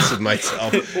mentally mess with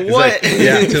myself. What?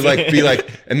 To like be like,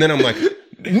 and then I'm like,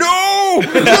 no,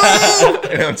 and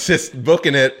I'm just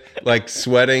booking it, like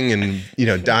sweating and,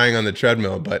 dying on the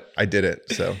treadmill, but I did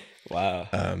it. So, wow.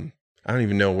 I don't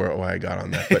even know why I got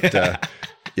on that, but,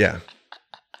 yeah.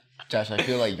 Josh, I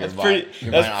feel like that's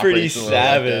pretty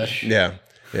savage. Yeah.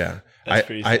 That's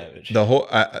pretty savage.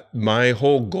 My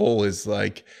whole goal is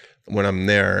like, when I'm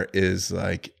there is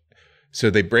like, so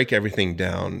they break everything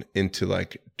down into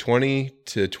like 20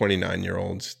 to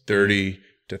 29-year-olds, 30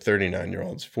 to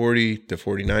 39-year-olds, 40 to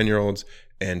 49-year-olds,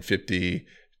 and 50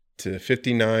 to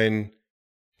 59,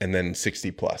 and then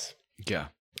 60 plus. Yeah.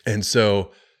 And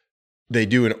so they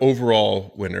do an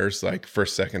overall winners, like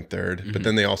first, second, third, but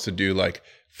then they also do like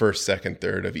first, second,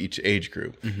 third of each age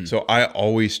group. So I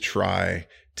always try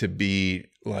to be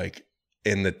like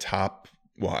in the top.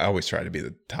 Well, I always try to be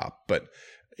the top, but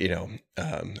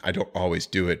I don't always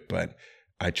do it, but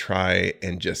I try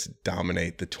and just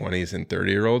dominate the 20s and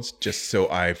 30-year-olds just so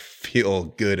I feel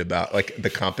good about like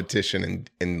the competition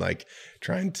and like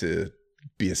trying to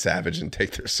be a savage and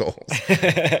take their souls.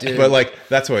 But like,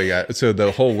 that's what I got. So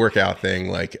the whole workout thing,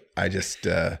 like I just,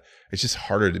 it's just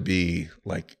harder to be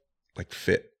like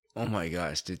fit. Oh my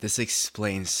gosh, dude, this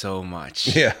explains so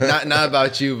much. Yeah. Not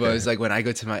about you, but it's like when I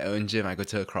go to my own gym, I go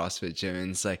to a CrossFit gym, and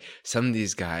it's like some of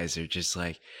these guys are just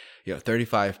like,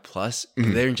 35 plus,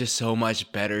 they're in just so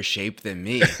much better shape than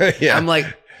me. Yeah. I'm like,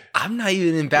 I'm not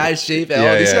even in bad shape at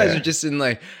all. These guys are just in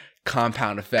like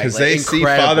compound effect. Because they see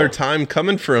Father Time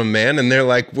coming from, man, and they're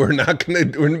like, we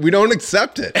don't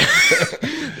accept it.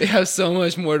 They have so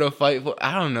much more to fight for.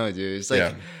 I don't know, dude. It's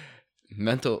like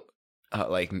mental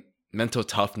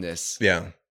toughness.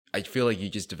 Yeah. I feel like you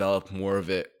just develop more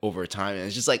of it over time, and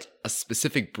it's just like a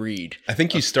specific breed. I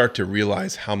think you start to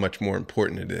realize how much more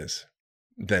important it is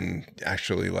than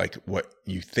actually like what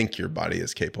you think your body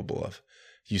is capable of.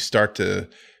 You start to,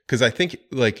 because I think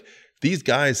like these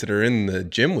guys that are in the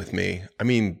gym with me, I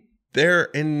mean, they're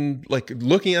in like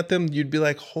looking at them, you'd be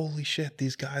like, holy shit,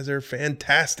 these guys are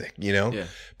fantastic, Yeah.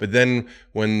 But then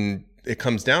when it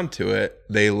comes down to it,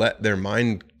 they let their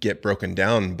mind get broken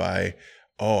down by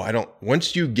Oh, I don't.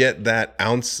 Once you get that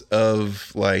ounce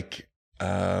of like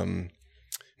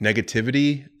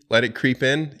negativity, let it creep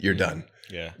in, you're done.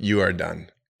 Yeah. You are done.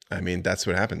 I mean, that's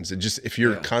what happens. It just, if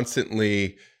you're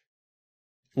constantly,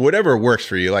 whatever works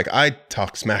for you, like I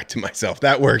talk smack to myself,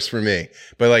 that works for me.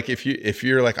 But like, if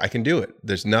you're like, I can do it,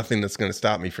 there's nothing that's going to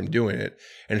stop me from doing it.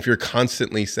 And if you're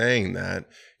constantly saying that,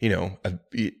 you know,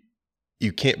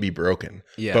 you can't be broken.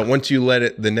 Yeah. But once you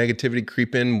let the negativity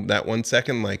creep in that 1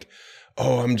 second, like,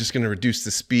 oh, I'm just going to reduce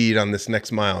the speed on this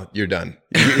next mile, you're done.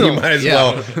 You might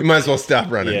as well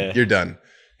stop running. Yeah. You're done.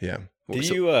 Yeah. Did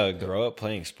you grow up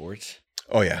playing sports?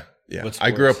 Oh yeah. Yeah.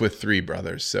 I grew up with 3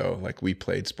 brothers. So like we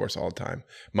played sports all the time.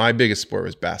 My biggest sport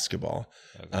was basketball.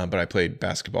 Okay. But I played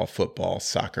basketball, football,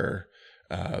 soccer,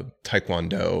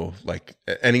 taekwondo, like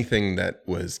anything that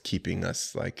was keeping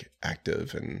us like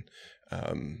active and,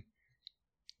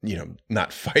 you know,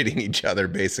 not fighting each other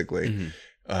basically. Mm-hmm.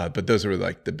 But those were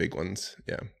like the big ones.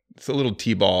 Yeah. It's a little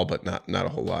t-ball, but not a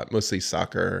whole lot. Mostly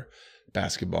soccer,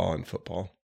 basketball, and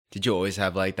football. Did you always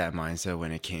have like that mindset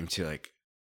when it came to like,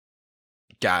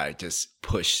 gotta just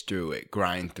push through it,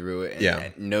 grind through it,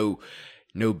 and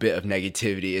no bit of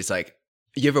negativity is like,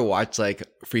 you ever watch like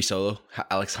Free Solo,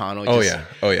 Alex Honnold? Oh yeah.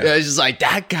 It's just like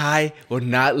that guy will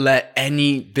not let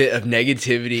any bit of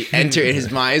negativity enter in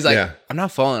his mind. He's like, I'm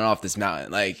not falling off this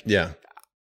mountain. Like,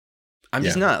 I'm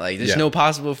just not. Like, there's no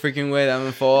possible freaking way that I'm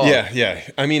gonna fall. Yeah.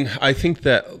 I mean, I think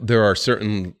that there are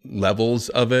certain levels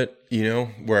of it, you know,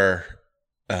 where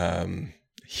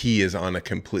he is on a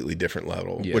completely different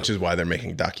level, which is why they're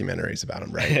making documentaries about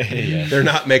him, right? They're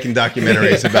not making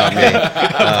documentaries about me,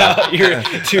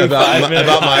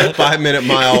 about my 5-minute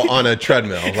mile on a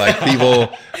treadmill. Like people,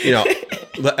 you know,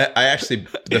 I actually,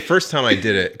 the first time I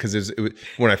did it, because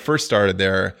when I first started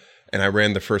there and I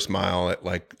ran the first mile at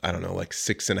like, I don't know, like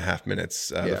 6.5 minutes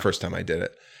the first time I did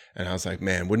it. And I was like,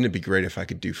 man, wouldn't it be great if I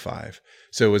could do 5?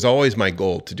 So it was always my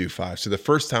goal to do 5. So the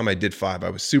first time I did 5, I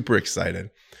was super excited.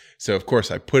 So of course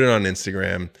I put it on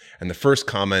Instagram, and the first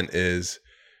comment is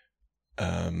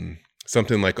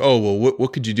something like, "Oh, well,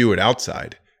 what could you do it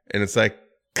outside?" And it's like,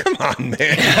 come on,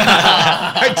 man!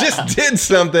 I just did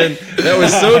something that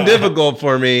was so difficult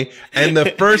for me, and the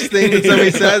first thing that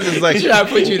somebody says is like, "Try to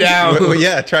put you down." Well,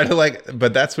 yeah, try to like,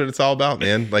 but that's what it's all about,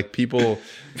 man. Like people,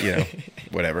 you know,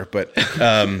 whatever. But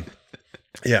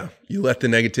yeah, you let the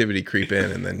negativity creep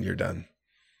in, and then you're done.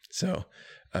 So.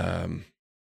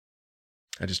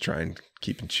 I just try and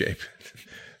keep in shape.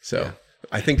 So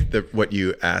I think that what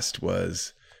you asked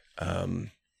was,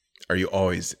 are you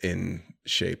always in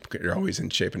shape? You're always in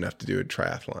shape enough to do a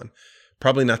triathlon.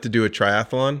 Probably not to do a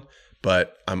triathlon,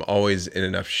 but I'm always in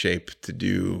enough shape to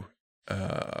do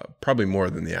probably more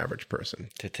than the average person.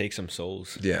 To take some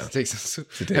souls. Yeah.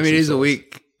 How many days a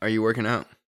week are you working out?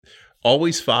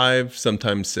 Always 5,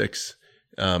 sometimes 6.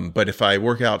 But if I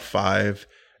work out 5,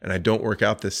 and I don't work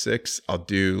out the 6, I'll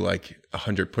do like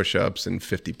 100 push-ups and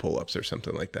 50 pull-ups or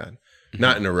something like that.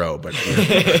 Not in a row, but you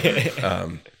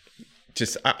know,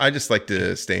 I just like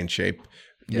to stay in shape.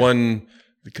 Yeah. 1,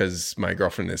 because my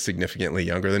girlfriend is significantly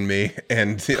younger than me,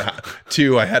 and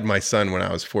 2, I had my son when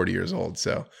I was 40 years old,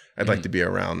 so I'd like to be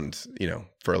around, you know,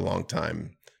 for a long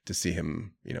time to see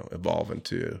him, you know, evolve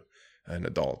into an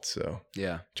adult. So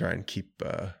try and keep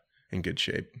in good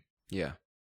shape. Yeah.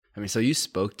 I mean, so you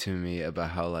spoke to me about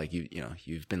how like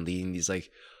you've been leading these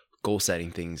like goal setting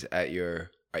things at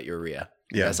your RIA.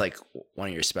 Yeah. That's like one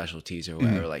of your specialties or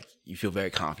whatever. Mm-hmm. Like you feel very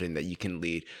confident that you can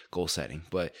lead goal setting.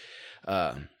 But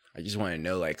I just want to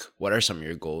know, like, what are some of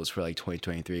your goals for like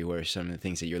 2023? What are some of the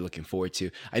things that you're looking forward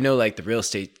to? I know like the real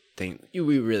estate thing,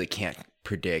 we really can't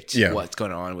predict what's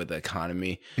going on with the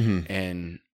economy,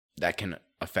 and that can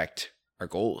affect our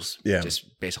goals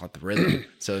just based on the rhythm.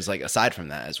 So it's like, aside from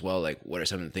that as well, like what are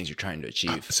some of the things you're trying to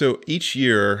achieve? So each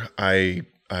year I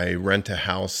rent a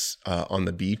house on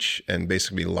the beach and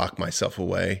basically lock myself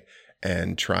away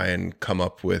and try and come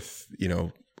up with, you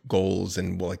know, goals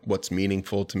and like what's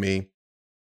meaningful to me.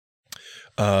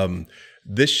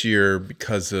 This year,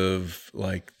 because of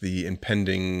like the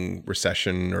impending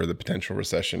recession or the potential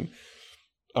recession,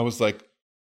 I was like,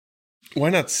 why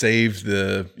not save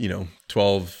the, you know,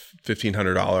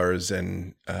 $1,500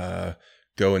 and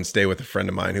go and stay with a friend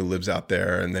of mine who lives out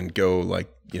there, and then go like,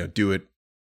 you know, do it,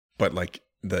 but like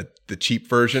the cheap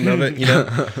version of it, you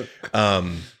know?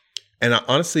 And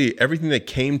honestly, everything that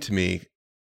came to me,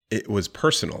 it was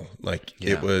personal. Like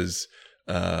it was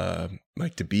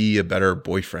like to be a better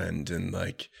boyfriend and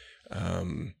like,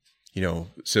 you know,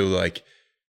 so like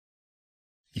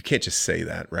you can't just say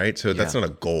that, right? So that's Yeah. not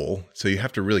a goal. So you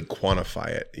have to really quantify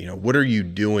it. What are you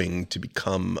doing to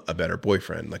become a better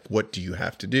boyfriend? Like, what do you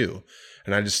have to do?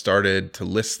 And I just started to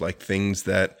list like things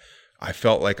that I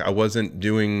felt like I wasn't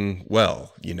doing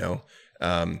well,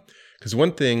 because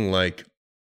one thing like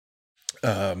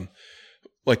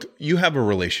you have a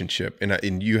relationship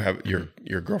and you have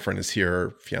your girlfriend is here,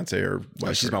 or fiance or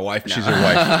wife. Oh, she's my wife now. She's your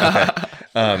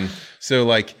wife. Okay. So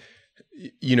like,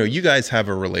 you guys have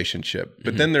a relationship,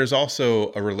 but then there's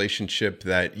also a relationship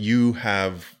that you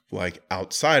have like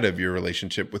outside of your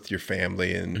relationship with your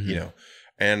family and,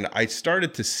 and I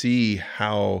started to see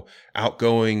how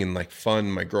outgoing and like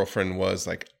fun my girlfriend was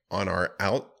like on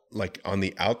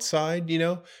the outside,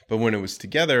 but when it was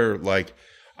together, like,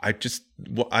 I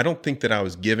don't think that I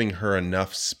was giving her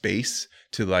enough space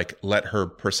to like let her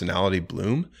personality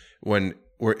bloom where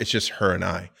it's just her and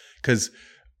I. Cause,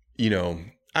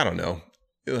 I don't know,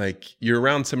 like you're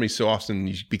around somebody so often,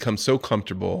 you become so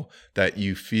comfortable that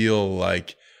you feel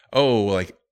like, oh,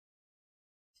 like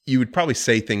you would probably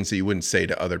say things that you wouldn't say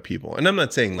to other people. And I'm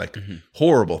not saying like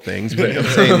horrible things, but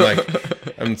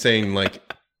I'm saying like,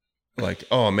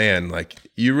 oh man, like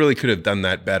you really could have done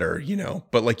that better,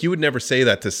 but like you would never say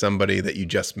that to somebody that you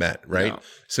just met. Right. No.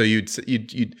 So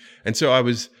you'd, and so I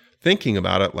was thinking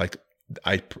about it. Like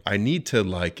I need to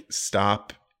like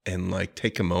stop and like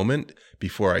take a moment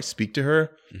before I speak to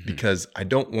her because I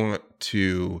don't want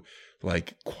to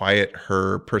like quiet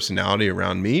her personality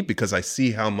around me because I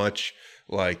see how much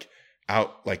like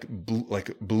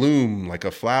bloom like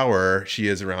a flower she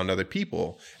is around other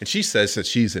people. And she says that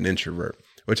she's an introvert,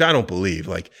 which I don't believe.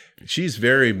 Like she's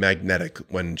very magnetic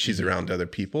when she's around other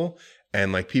people,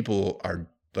 and like people are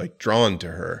like drawn to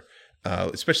her.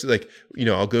 Especially like,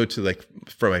 I'll go to like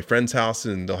for my friend's house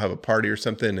and they'll have a party or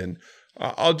something, and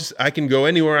I can go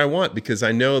anywhere I want because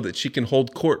I know that she can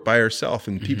hold court by herself,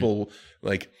 and people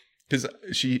like, because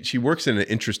she works in an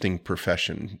interesting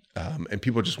profession, and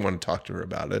people just want to talk to her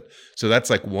about it. So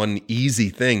that's like one easy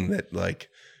thing that like,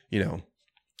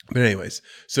 but anyways,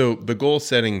 so the goal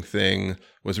setting thing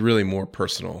was really more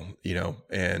personal,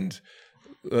 and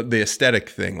the aesthetic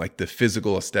thing, like the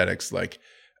physical aesthetics, like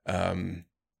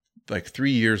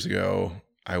 3 years ago,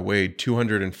 I weighed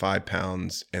 205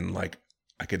 pounds and like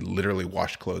I could literally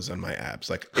wash clothes on my abs.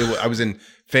 Like I was in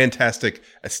fantastic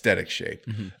aesthetic shape.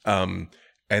 And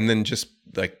then just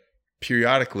like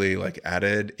periodically like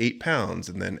added 8 pounds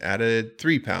and then added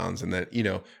 3 pounds. And then,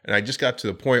 and I just got to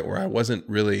the point where I wasn't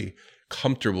really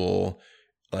comfortable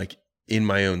like in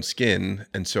my own skin.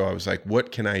 And so I was like,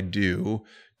 what can I do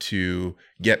to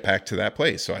get back to that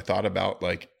place? So I thought about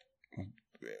like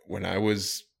when I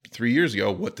was 3 years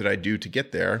ago, what did I do to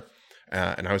get there?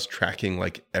 And I was tracking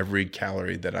like every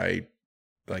calorie that I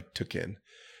like took in.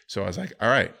 So I was like, all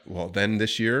right, well then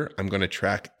this year I'm going to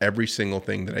track every single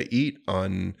thing that I eat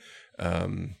on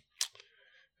my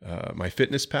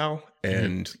Fitness Pal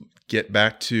and get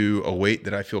back to a weight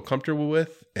that I feel comfortable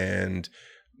with. And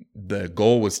the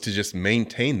goal was to just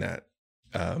maintain that.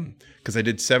 Because I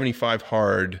did 75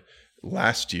 hard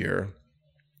last year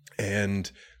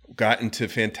and got into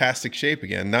fantastic shape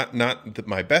again. Not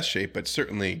my best shape, but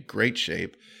certainly great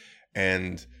shape.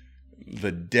 And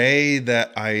the day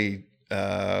that I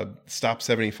stopped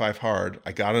 75 hard,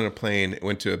 I got on a plane,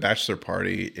 went to a bachelor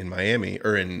party in Miami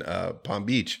or in Palm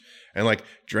Beach, and like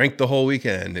drank the whole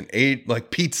weekend and ate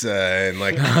like pizza and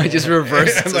like I just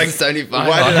reversed to like 75.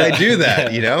 Why did I do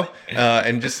that?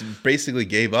 And just basically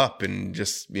gave up and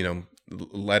just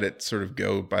let it sort of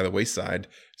go by the wayside.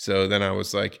 So then I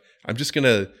was like, I'm just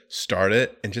gonna start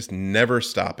it and just never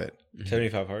stop it.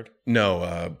 75 hard?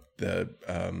 No, the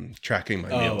tracking my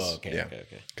meals. Oh, okay, yeah.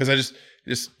 Okay. Because I just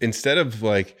instead of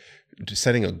like just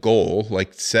setting a goal,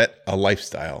 like set a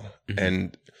lifestyle.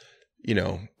 And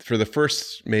for the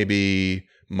first maybe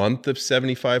month of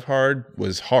 75 hard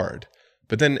was hard,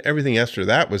 but then everything after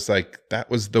that was like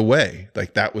that was the way.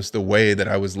 Like that was the way that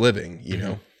I was living.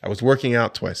 I was working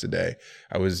out twice a day.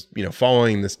 I was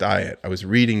following this diet. I was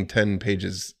reading 10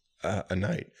 pages a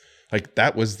night. Like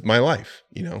that was my life.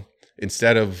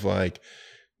 Instead of like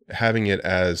having it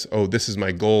as, oh, this is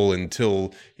my goal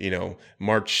until,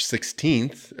 March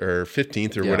 16th or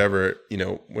 15th or whatever,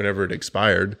 whenever it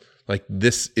expired, like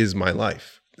this is my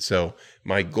life. So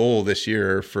my goal this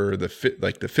year for the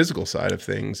physical side of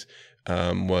things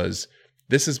was,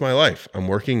 this is my life. I'm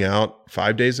working out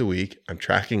 5 days a week. I'm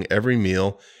tracking every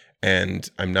meal and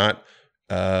I'm not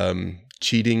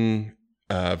cheating,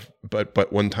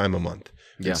 but one time a month.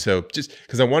 Yeah. And so just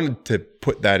because I wanted to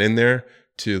put that in there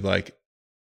to like,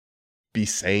 be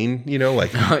sane,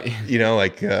 not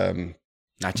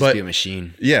just be a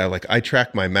machine. Yeah. Like I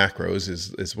track my macros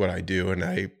is what I do. And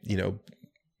I,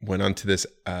 went onto this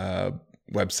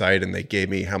website and they gave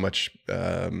me how much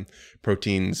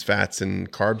proteins, fats,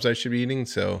 and carbs I should be eating.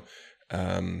 So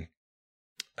I'm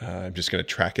just going to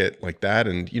track it like that.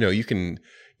 And, you can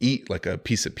eat like a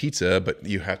piece of pizza, but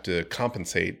you have to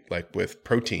compensate like with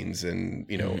proteins and,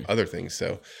 other things.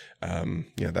 So,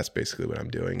 that's basically what I'm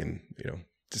doing. And,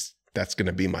 just that's going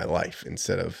to be my life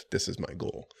instead of this is my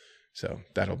goal. So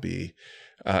that'll be,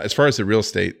 as far as the real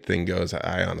estate thing goes,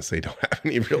 I honestly don't have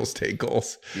any real estate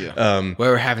goals. Yeah.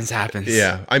 Whatever happens.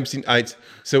 Yeah.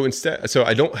 So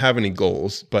I don't have any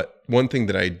goals, but one thing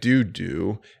that I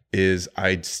do is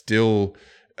I'd still,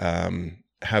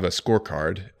 have a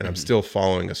scorecard, and I'm still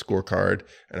following a scorecard,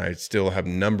 and I still have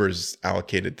numbers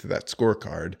allocated to that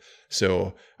scorecard.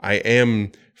 So I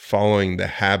am following the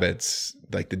habits,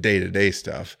 like the day-to-day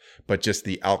stuff, but just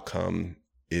the outcome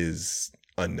is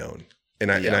unknown.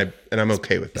 And I'm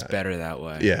okay with that. It's better that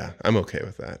way. Yeah, I'm okay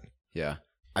with that. Yeah.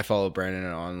 I follow Brandon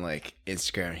on like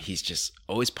Instagram. He's just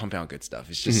always pumping out good stuff.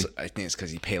 It's just, I think it's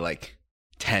because he pay like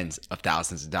tens of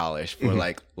thousands of dollars for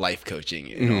like life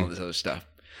coaching and all this other stuff.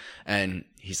 And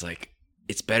he's like,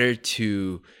 it's better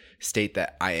to state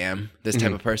that I am this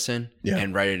type of person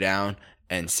and write it down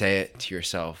and say it to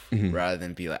yourself rather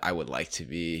than be like, I would like to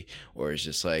be, or it's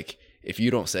just like, if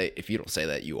you don't say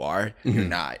that you are, you're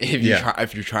not.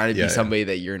 If you're trying to be somebody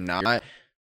that you're not,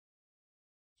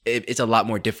 it's a lot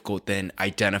more difficult than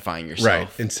identifying yourself.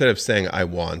 Right. Instead of saying I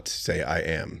want, say I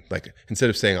am. Like instead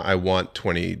of saying I want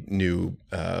 20 new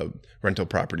rental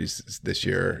properties this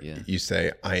year, you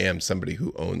say I am somebody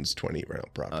who owns 20 rental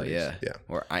properties. Oh yeah.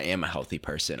 Or I am a healthy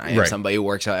person. I am somebody who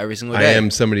works out every single day. I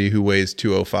am somebody who weighs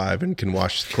 205 and can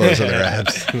wash clothes on their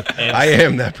abs. I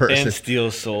am that person. And steal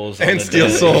souls.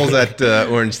 Souls at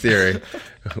Orange Theory,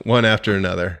 one after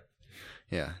another.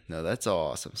 Yeah. No, that's all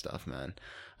awesome stuff, man.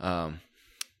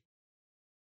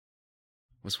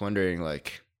 Was wondering,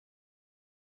 like,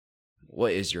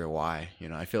 what is your why?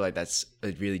 I feel like that's a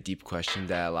really deep question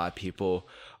that a lot of people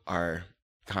are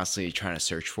constantly trying to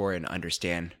search for and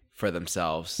understand for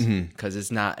themselves, because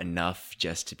it's not enough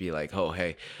just to be like, oh,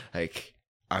 hey, like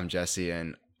I'm Jesse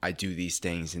and I do these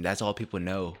things, and that's all people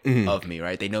know of me,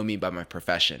 right? They know me by my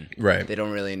profession, right? They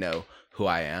don't really know who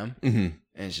I am, and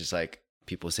it's just like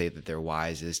people say that their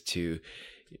whys is to,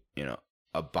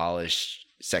 abolish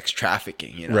sex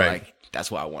trafficking, right. Like that's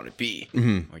what I want to be.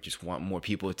 I just want more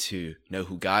people to know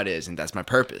who God is, and that's my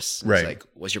purpose. Right. It's like,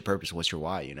 what's your purpose? What's your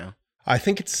why? I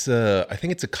think it's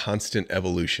a constant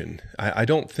evolution. I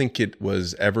don't think it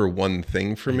was ever one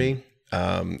thing for me.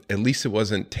 At least it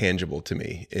wasn't tangible to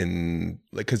me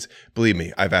because believe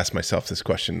me, I've asked myself this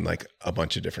question like a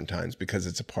bunch of different times, because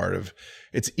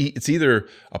it's either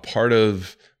a part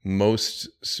of most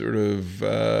sort of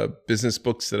business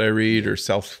books that I read or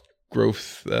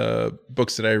self-growth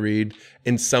books that I read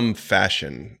in some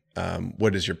fashion.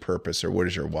 What is your purpose or what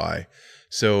is your why?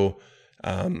 So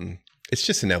it's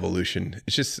just an evolution.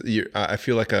 It's just I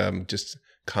feel like I'm just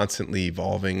constantly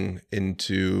evolving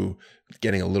into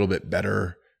getting a little bit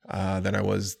better than I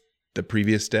was the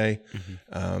previous day.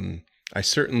 I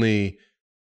certainly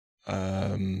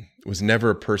was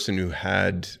never a person who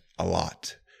had a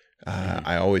lot.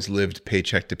 I always lived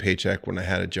paycheck to paycheck when I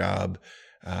had a job.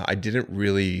 I didn't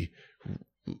really,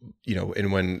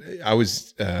 and when I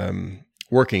was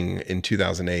working in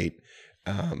 2008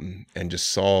 and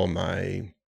just saw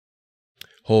my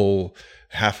whole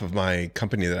half of my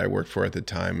company that I worked for at the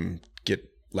time get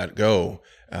let go.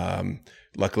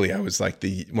 Luckily, I was like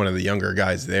one of the younger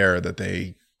guys there that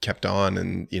they kept on,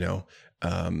 and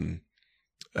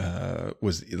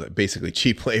was basically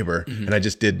cheap labor, and I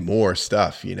just did more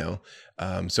stuff.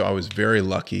 So I was very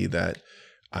lucky that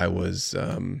I was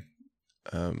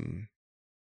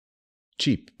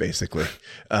cheap, basically.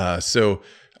 So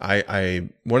I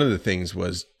one of the things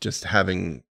was just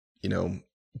having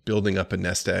building up a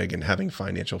nest egg and having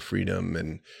financial freedom.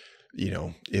 And,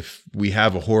 if we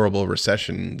have a horrible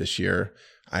recession this year,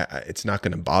 it's not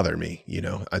going to bother me.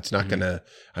 It's not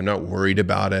I'm not worried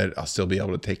about it. I'll still be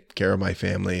able to take care of my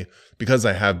family because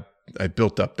I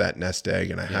built up that nest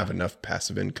egg, and I have enough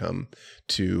passive income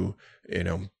to,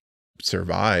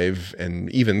 survive and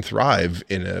even thrive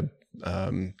in a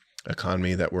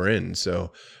economy that we're in.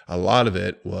 So a lot of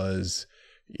it was,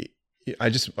 I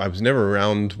was never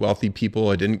around wealthy people.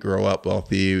 I didn't grow up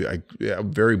wealthy.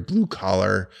 I'm very blue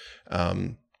collar. To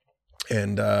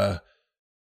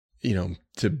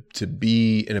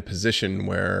be in a position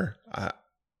where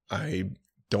I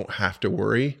don't have to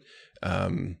worry,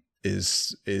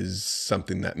 is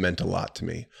something that meant a lot to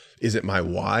me. Is it my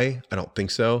why? I don't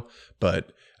think so,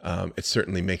 but it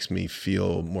certainly makes me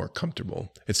feel more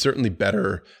comfortable. It's certainly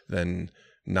better than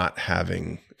not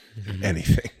having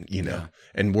anything,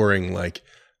 and worrying like,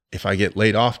 if I get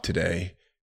laid off today,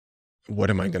 what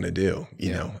am I going to do?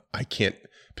 You know, I can't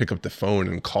pick up the phone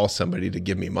and call somebody to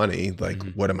give me money. Like,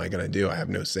 what am I going to do? I have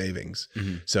no savings.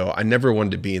 So I never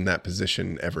wanted to be in that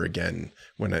position ever again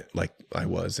when I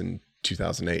was in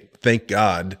 2008. Thank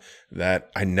God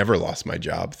that I never lost my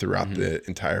job throughout the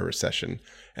entire recession.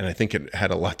 And I think it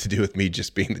had a lot to do with me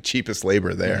just being the cheapest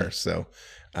labor there. So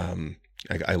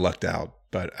I lucked out,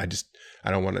 but I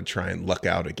don't want to try and luck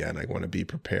out again. I want to be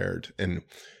prepared. And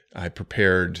I've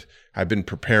been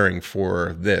preparing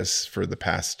for this for the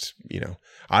past,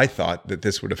 I thought that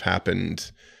this would have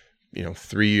happened,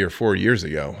 3 or 4 years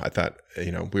ago. I thought,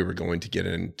 we were going to get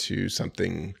into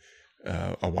something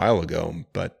a while ago,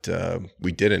 but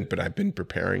we didn't. But I've been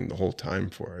preparing the whole time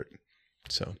for it.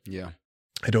 So yeah,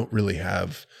 I don't really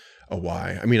have a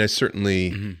why. I mean, I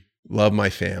certainly love my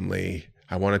family.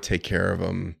 I want to take care of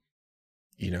them.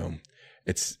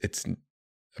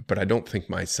 But I don't think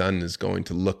my son is going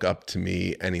to look up to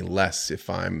me any less if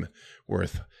I'm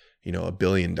worth, $1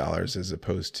 billion as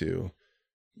opposed to,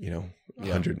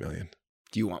 100 million.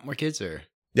 Do you want more kids or?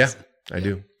 Yeah, I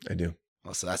do.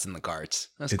 Well, so that's in the cards.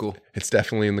 That's cool. It's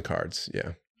definitely in the cards.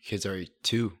 Yeah. Kids are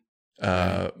 2.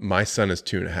 My son is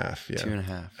 2.5. Yeah.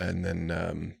 2.5. And then,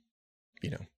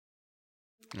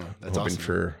 that's hoping awesome.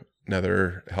 for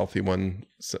another healthy one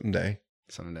someday.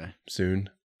 Soon.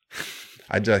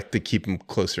 I'd like to keep them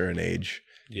closer in age,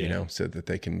 so that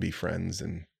they can be friends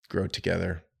and grow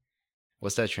together.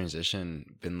 What's that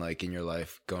transition been like in your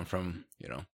life, going from,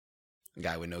 a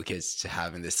guy with no kids to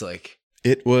having this like?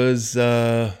 It was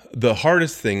the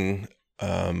hardest thing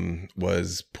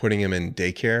was putting him in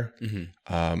daycare.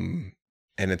 And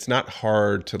it's not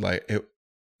hard to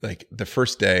like the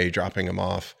first day dropping him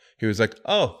off, he was like,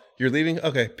 "Oh, you're leaving?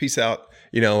 Okay, peace out."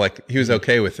 He was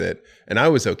okay with it. And I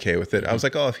was okay with it. I was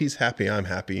like, oh, if he's happy, I'm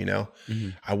happy,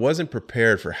 I wasn't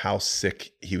prepared for how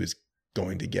sick he was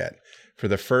going to get. For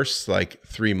the first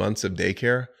 3 months of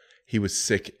daycare, he was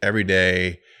sick every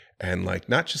day. And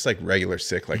not just regular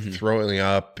sick, throwing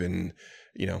up and,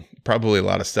 probably a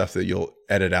lot of stuff that you'll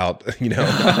edit out, but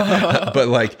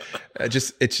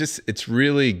it's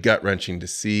really gut wrenching to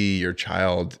see your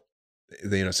child,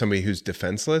 somebody who's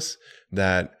defenseless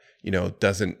that,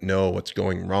 doesn't know what's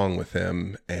going wrong with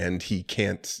him, and he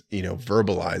can't,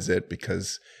 verbalize it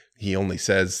because he only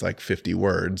says 50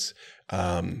 words.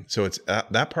 So it's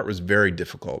that part was very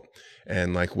difficult.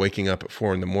 And waking up at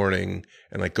 4 a.m.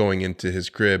 and going into his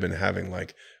crib and having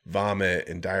vomit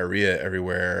and diarrhea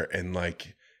everywhere, and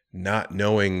not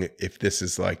knowing if this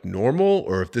is normal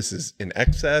or if this is in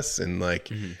excess, and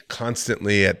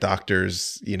constantly at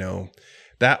doctors,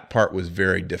 that part was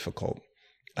very difficult.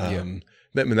 I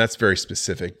mean, that's very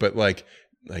specific, but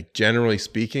generally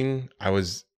speaking, I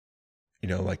was,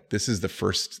 this is the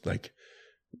first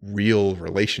real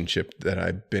relationship that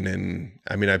I've been in.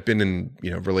 I mean, I've been in,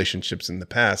 relationships in the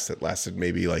past that lasted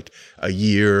maybe a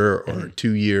year or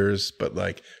 2 years, but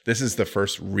this is the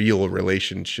first real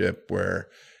relationship where,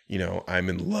 I'm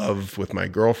in love with my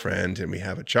girlfriend and we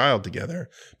have a child together,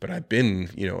 but I've been,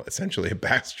 essentially a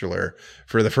bachelor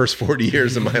for the first 40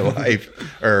 years of my life,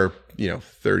 or,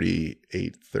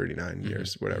 38, 39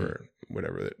 years, whatever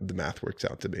the math works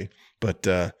out to be. But,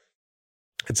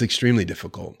 it's extremely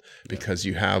difficult because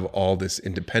you have all this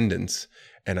independence,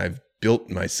 and I've built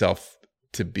myself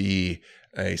to be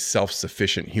a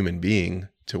self-sufficient human being,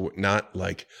 to not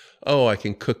oh, I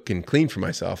can cook and clean for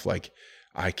myself.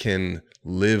 I can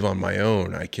live on my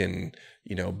own. I can,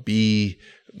 be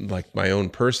my own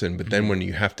person. But then when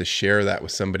you have to share that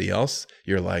with somebody else,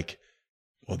 you're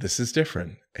well, this is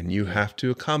different, and you have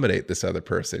to accommodate this other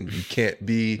person. You can't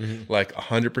be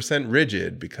 100%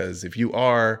 rigid, because if you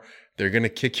are, they're going to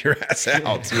kick your ass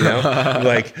out,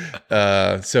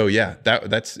 so yeah,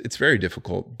 it's very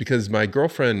difficult, because my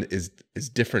girlfriend is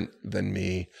different than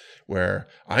me, where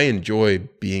I enjoy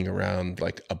being around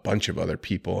a bunch of other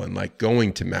people and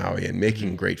going to Maui and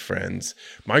making great friends.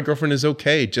 My girlfriend is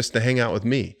okay just to hang out with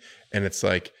me. And it's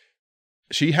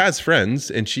she has friends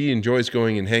and she enjoys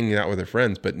going and hanging out with her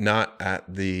friends, but not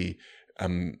at the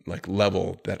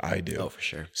level that I do. Oh, for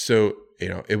sure. So,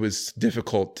 it was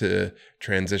difficult to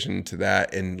transition to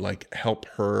that and help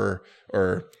her,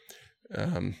 or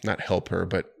not help her,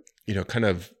 but, kind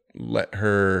of let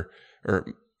her, or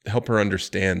help her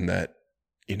understand that,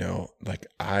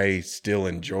 I still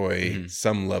enjoy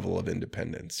some level of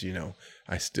independence.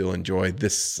 I still enjoy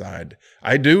this side.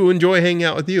 I do enjoy hanging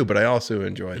out with you, but I also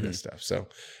enjoy this stuff. So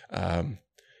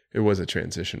it was a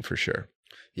transition for sure.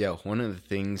 Yeah. One of the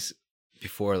things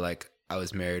before I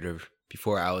was married, or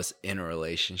before I was in a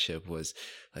relationship, was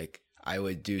I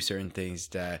would do certain things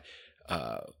that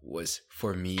was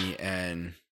for me,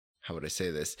 and how would I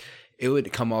say this? It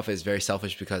would come off as very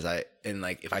selfish because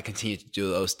if I continue to do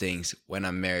those things when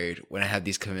I'm married, when I have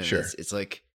these commitments, Sure. it's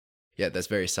like, yeah, that's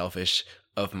very selfish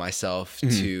of myself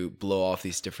to blow off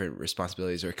these different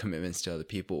responsibilities or commitments to other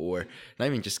people, or not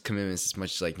even just commitments as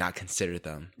much as like not consider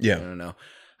them. Yeah. I don't know.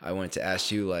 I wanted to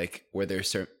ask you, like, were there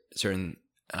certain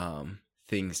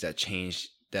things that changed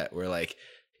that were like,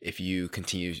 if you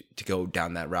continue to go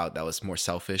down that route, that was more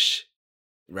selfish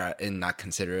and not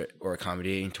considerate or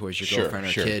accommodating towards your girlfriend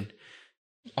or kid?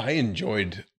 I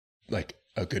enjoyed like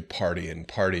a good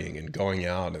partying and going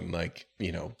out and like,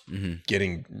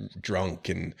 getting drunk,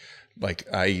 and like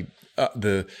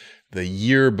the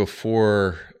year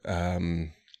before,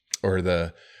 or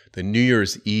the New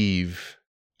Year's Eve,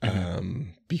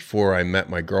 before I met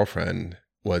my girlfriend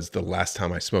was the last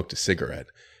time I smoked a cigarette,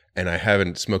 and I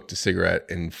haven't smoked a cigarette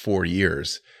in 4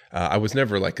 years. I was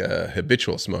never like a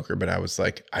habitual smoker, but I was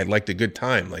like, I liked a good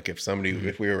time. Like if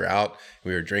we were out,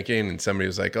 we were drinking and somebody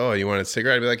was like, oh, you want a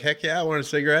cigarette? I'd be like, heck yeah, I want a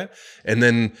cigarette. And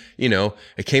then,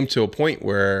 it came to a point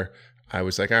where I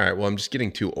was like, all right, well, I'm just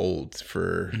getting too old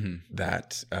for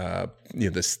that,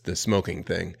 the smoking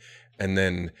thing. And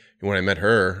then when I met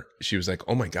her, she was like,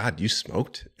 oh my God, you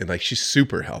smoked? And like, she's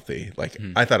super healthy. Like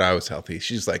I thought I was healthy.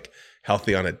 She's like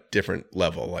healthy on a different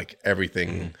level. Like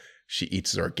everything she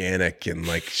eats is organic, and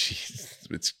like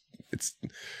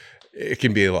it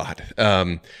can be a lot.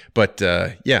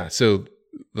 So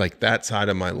like that side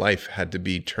of my life had to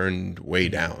be turned way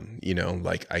down,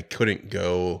 like I couldn't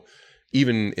go,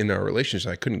 even in our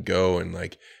relationship, I couldn't go and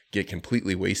like get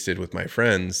completely wasted with my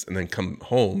friends and then come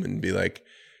home and be like,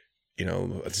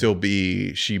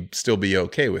 she'd still be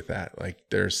okay with that. Like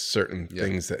there's certain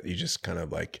things that you just kind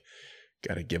of like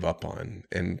got to give up on.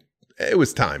 And it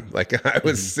was time. Like I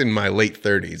was in my late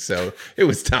 30s, so it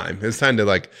was time. It was time to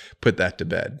like put that to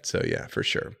bed. So yeah, for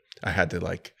sure. I had to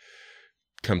like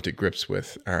come to grips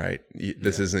with, all right,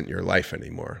 this isn't your life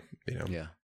anymore, Yeah.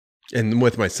 And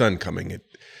with my son coming, it,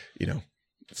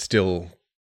 still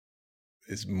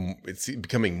is, it's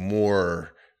becoming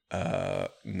more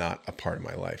not a part of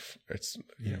my life. It's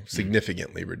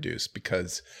significantly reduced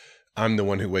because I'm the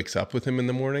one who wakes up with him in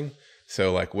the morning.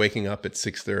 So like waking up at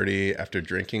 6:30 after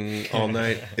drinking all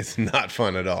night, it's not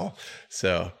fun at all.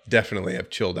 So definitely have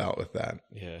chilled out with that.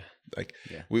 Yeah. Like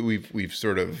we've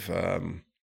sort of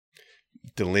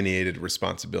delineated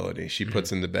responsibility. She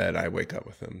puts in the bed, I wake up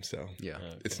with him. So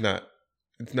it's not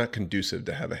conducive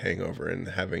to have a hangover and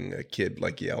having a kid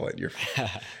like yell in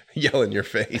your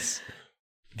face.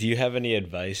 Do you have any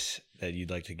advice that you'd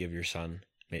like to give your son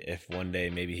if one day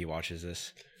maybe he watches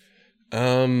this?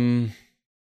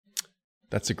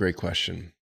 That's a great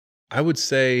question. I would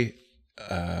say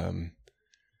to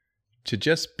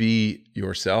just be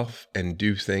yourself and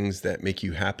do things that make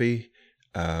you happy,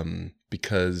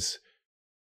 because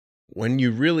when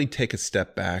you really take a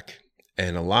step back,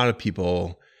 and a lot of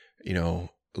people,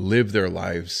 live their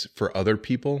lives for other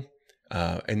people,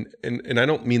 and I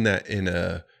don't mean that in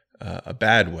a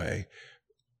bad way,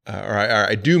 or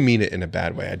I do mean it in a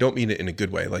bad way. I don't mean it in a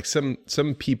good way. Like some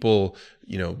people,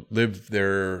 live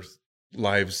their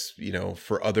lives,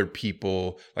 for other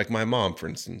people. Like my mom, for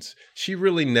instance, she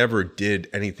really never did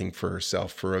anything for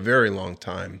herself for a very long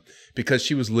time because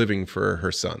she was living for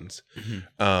her sons.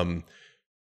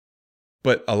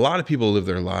 But a lot of people live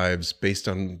their lives based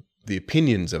on the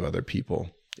opinions of other people.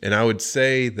 And I would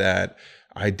say that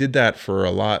I did that for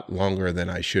a lot longer than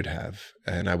I should have.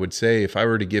 And I would say if I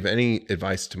were to give any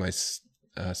advice to my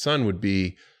son would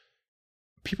be,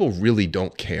 people really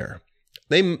don't care.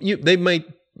 They might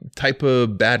type a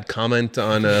bad comment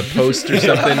on a post or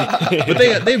something, but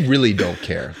they really don't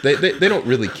care. They don't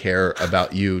really care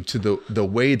about you to the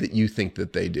way that you think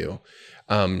that they do.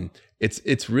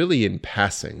 It's really in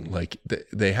passing. Like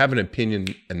they have an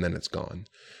opinion and then it's gone.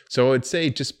 So I would say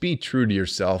just be true to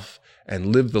yourself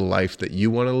and live the life that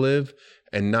you want to live,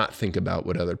 and not think about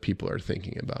what other people are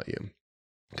thinking about you,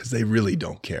 because they really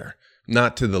don't care,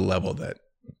 not to the level that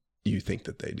you think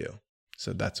that they do.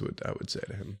 So that's what I would say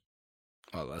to him.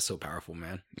 Oh, that's so powerful,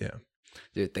 man. Yeah.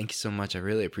 Dude, thank you so much. I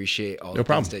really appreciate all the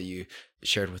things that you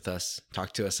shared with us,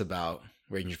 talked to us about,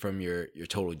 ranging from your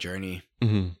total journey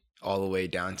all the way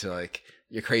down to like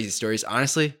your crazy stories.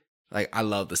 Honestly, like I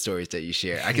love the stories that you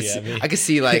share. I could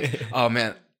see like, oh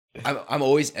man, I'm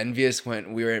always envious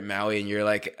when we were at Maui and you're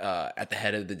like at the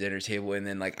head of the dinner table, and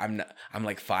then like I'm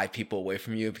like 5 people away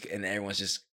from you and everyone's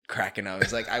just cracking up.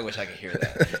 It's like, I wish I could hear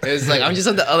that. It was like I'm just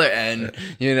on the other end,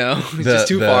 it's just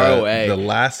too far away. The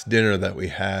last dinner that we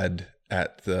had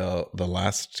at the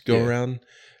last go around,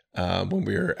 when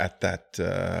we were at that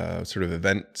sort of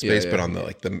event space, but on the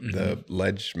like the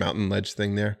ledge, mountain ledge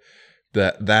thing there.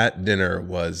 That dinner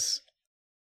was.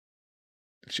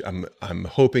 I'm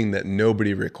hoping that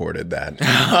nobody recorded that.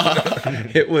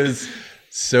 It was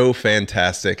so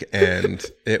fantastic and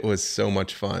it was so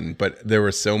much fun. But there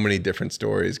were so many different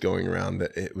stories going around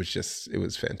that it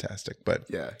was fantastic. But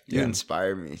you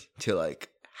inspire me to like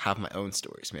have my own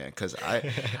stories, man. Because I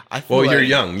feel well, like, you're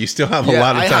young. You still have a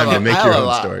lot of time to make your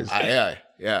own stories.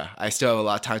 I still have a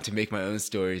lot of time to make my own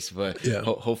stories, but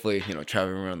hopefully,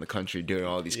 traveling around the country doing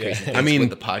all these crazy things with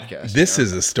the podcast. This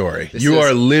is a story. You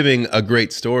are living a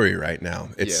great story right now.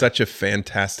 It's such a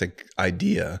fantastic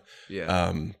idea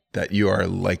that you're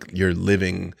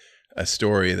living a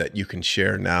story that you can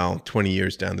share now 20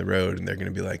 years down the road, and they're going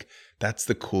to be like, that's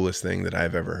the coolest thing that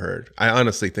I've ever heard. I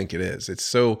honestly think it is. It's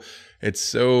so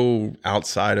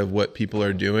outside of what people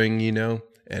are doing,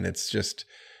 and it's just,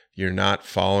 you're not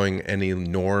following any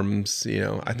norms,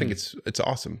 I think it's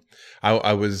awesome.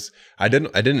 I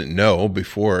didn't know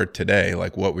before today,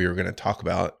 like what we were going to talk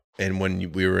about. And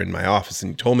when we were in my office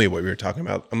and you told me what we were talking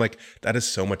about, I'm like, that is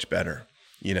so much better,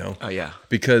 Oh yeah.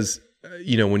 Because,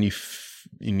 when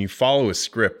you follow a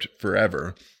script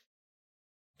forever,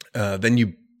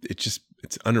 then it's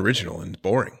unoriginal and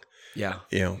boring. Yeah.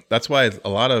 That's why a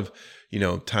lot of,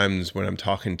 times when I'm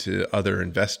talking to other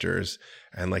investors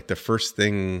and like the first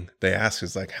thing they ask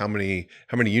is like, how many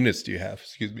units do you have?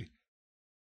 Excuse me.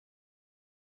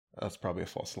 That's probably a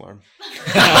false alarm.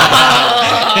 I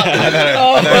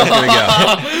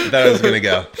thought I was going to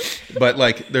go. But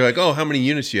like, they're like, oh, how many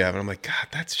units do you have? And I'm like, God,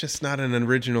 that's just not an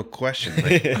original question.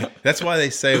 Like, that's why they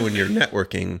say when you're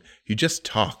networking, you just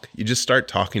talk. You just start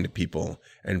talking to people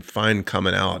and find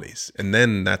commonalities. And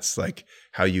then that's like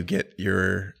how you get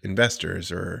your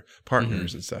investors or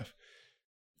partners and stuff.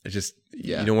 It's just,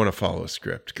 you don't want to follow a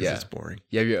script because it's boring.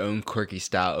 You have your own quirky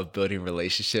style of building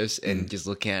relationships, and just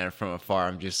looking at it from afar,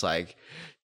 I'm just like,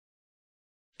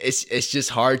 it's just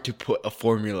hard to put a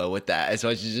formula with that. As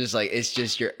much as just like, it's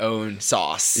just your own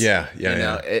sauce. Yeah.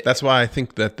 That's why I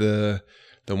think that the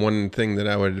one thing that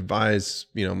I would advise,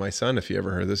 my son, if you ever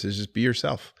heard this, is just be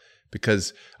yourself.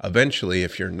 Because eventually,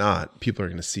 if you're not, people are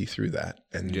going to see through that,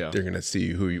 and they're going to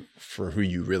see who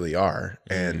you really are,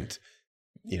 and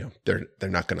they're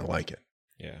not going to like it.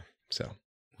 Yeah. So.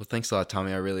 Well, thanks a lot,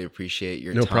 Tommy. I really appreciate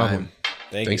your time. No problem.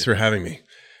 Thanks for having me.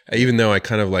 Even though I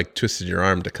kind of like twisted your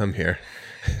arm to come here.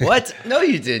 What? No,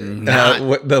 you didn't.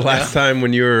 The last time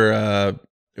when you were,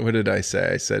 what did I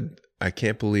say? I said, I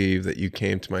can't believe that you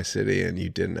came to my city and you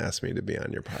didn't ask me to be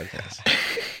on your podcast.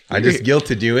 I just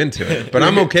guilted you into it, but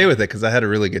I'm okay with it because I had a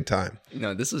really good time.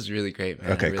 No, this was really great,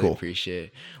 man. Okay, I really cool. Appreciate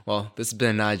it. Well, this has been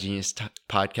a Not a Genius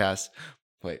podcast.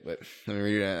 Wait, let me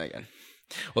read that again.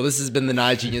 Well, this has been the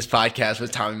Not a Genius podcast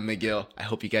with Tommy Magill. I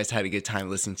hope you guys had a good time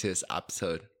listening to this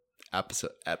episode. All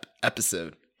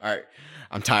right,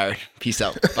 I'm tired. Peace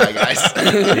out. Bye, guys.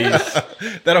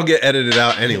 That'll get edited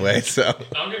out anyway, so.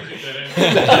 I'm going to keep that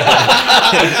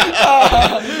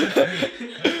in.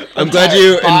 I'm glad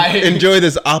you enjoy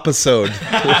this episode.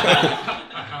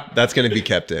 That's going to be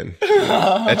kept in,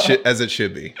 as it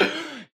should be.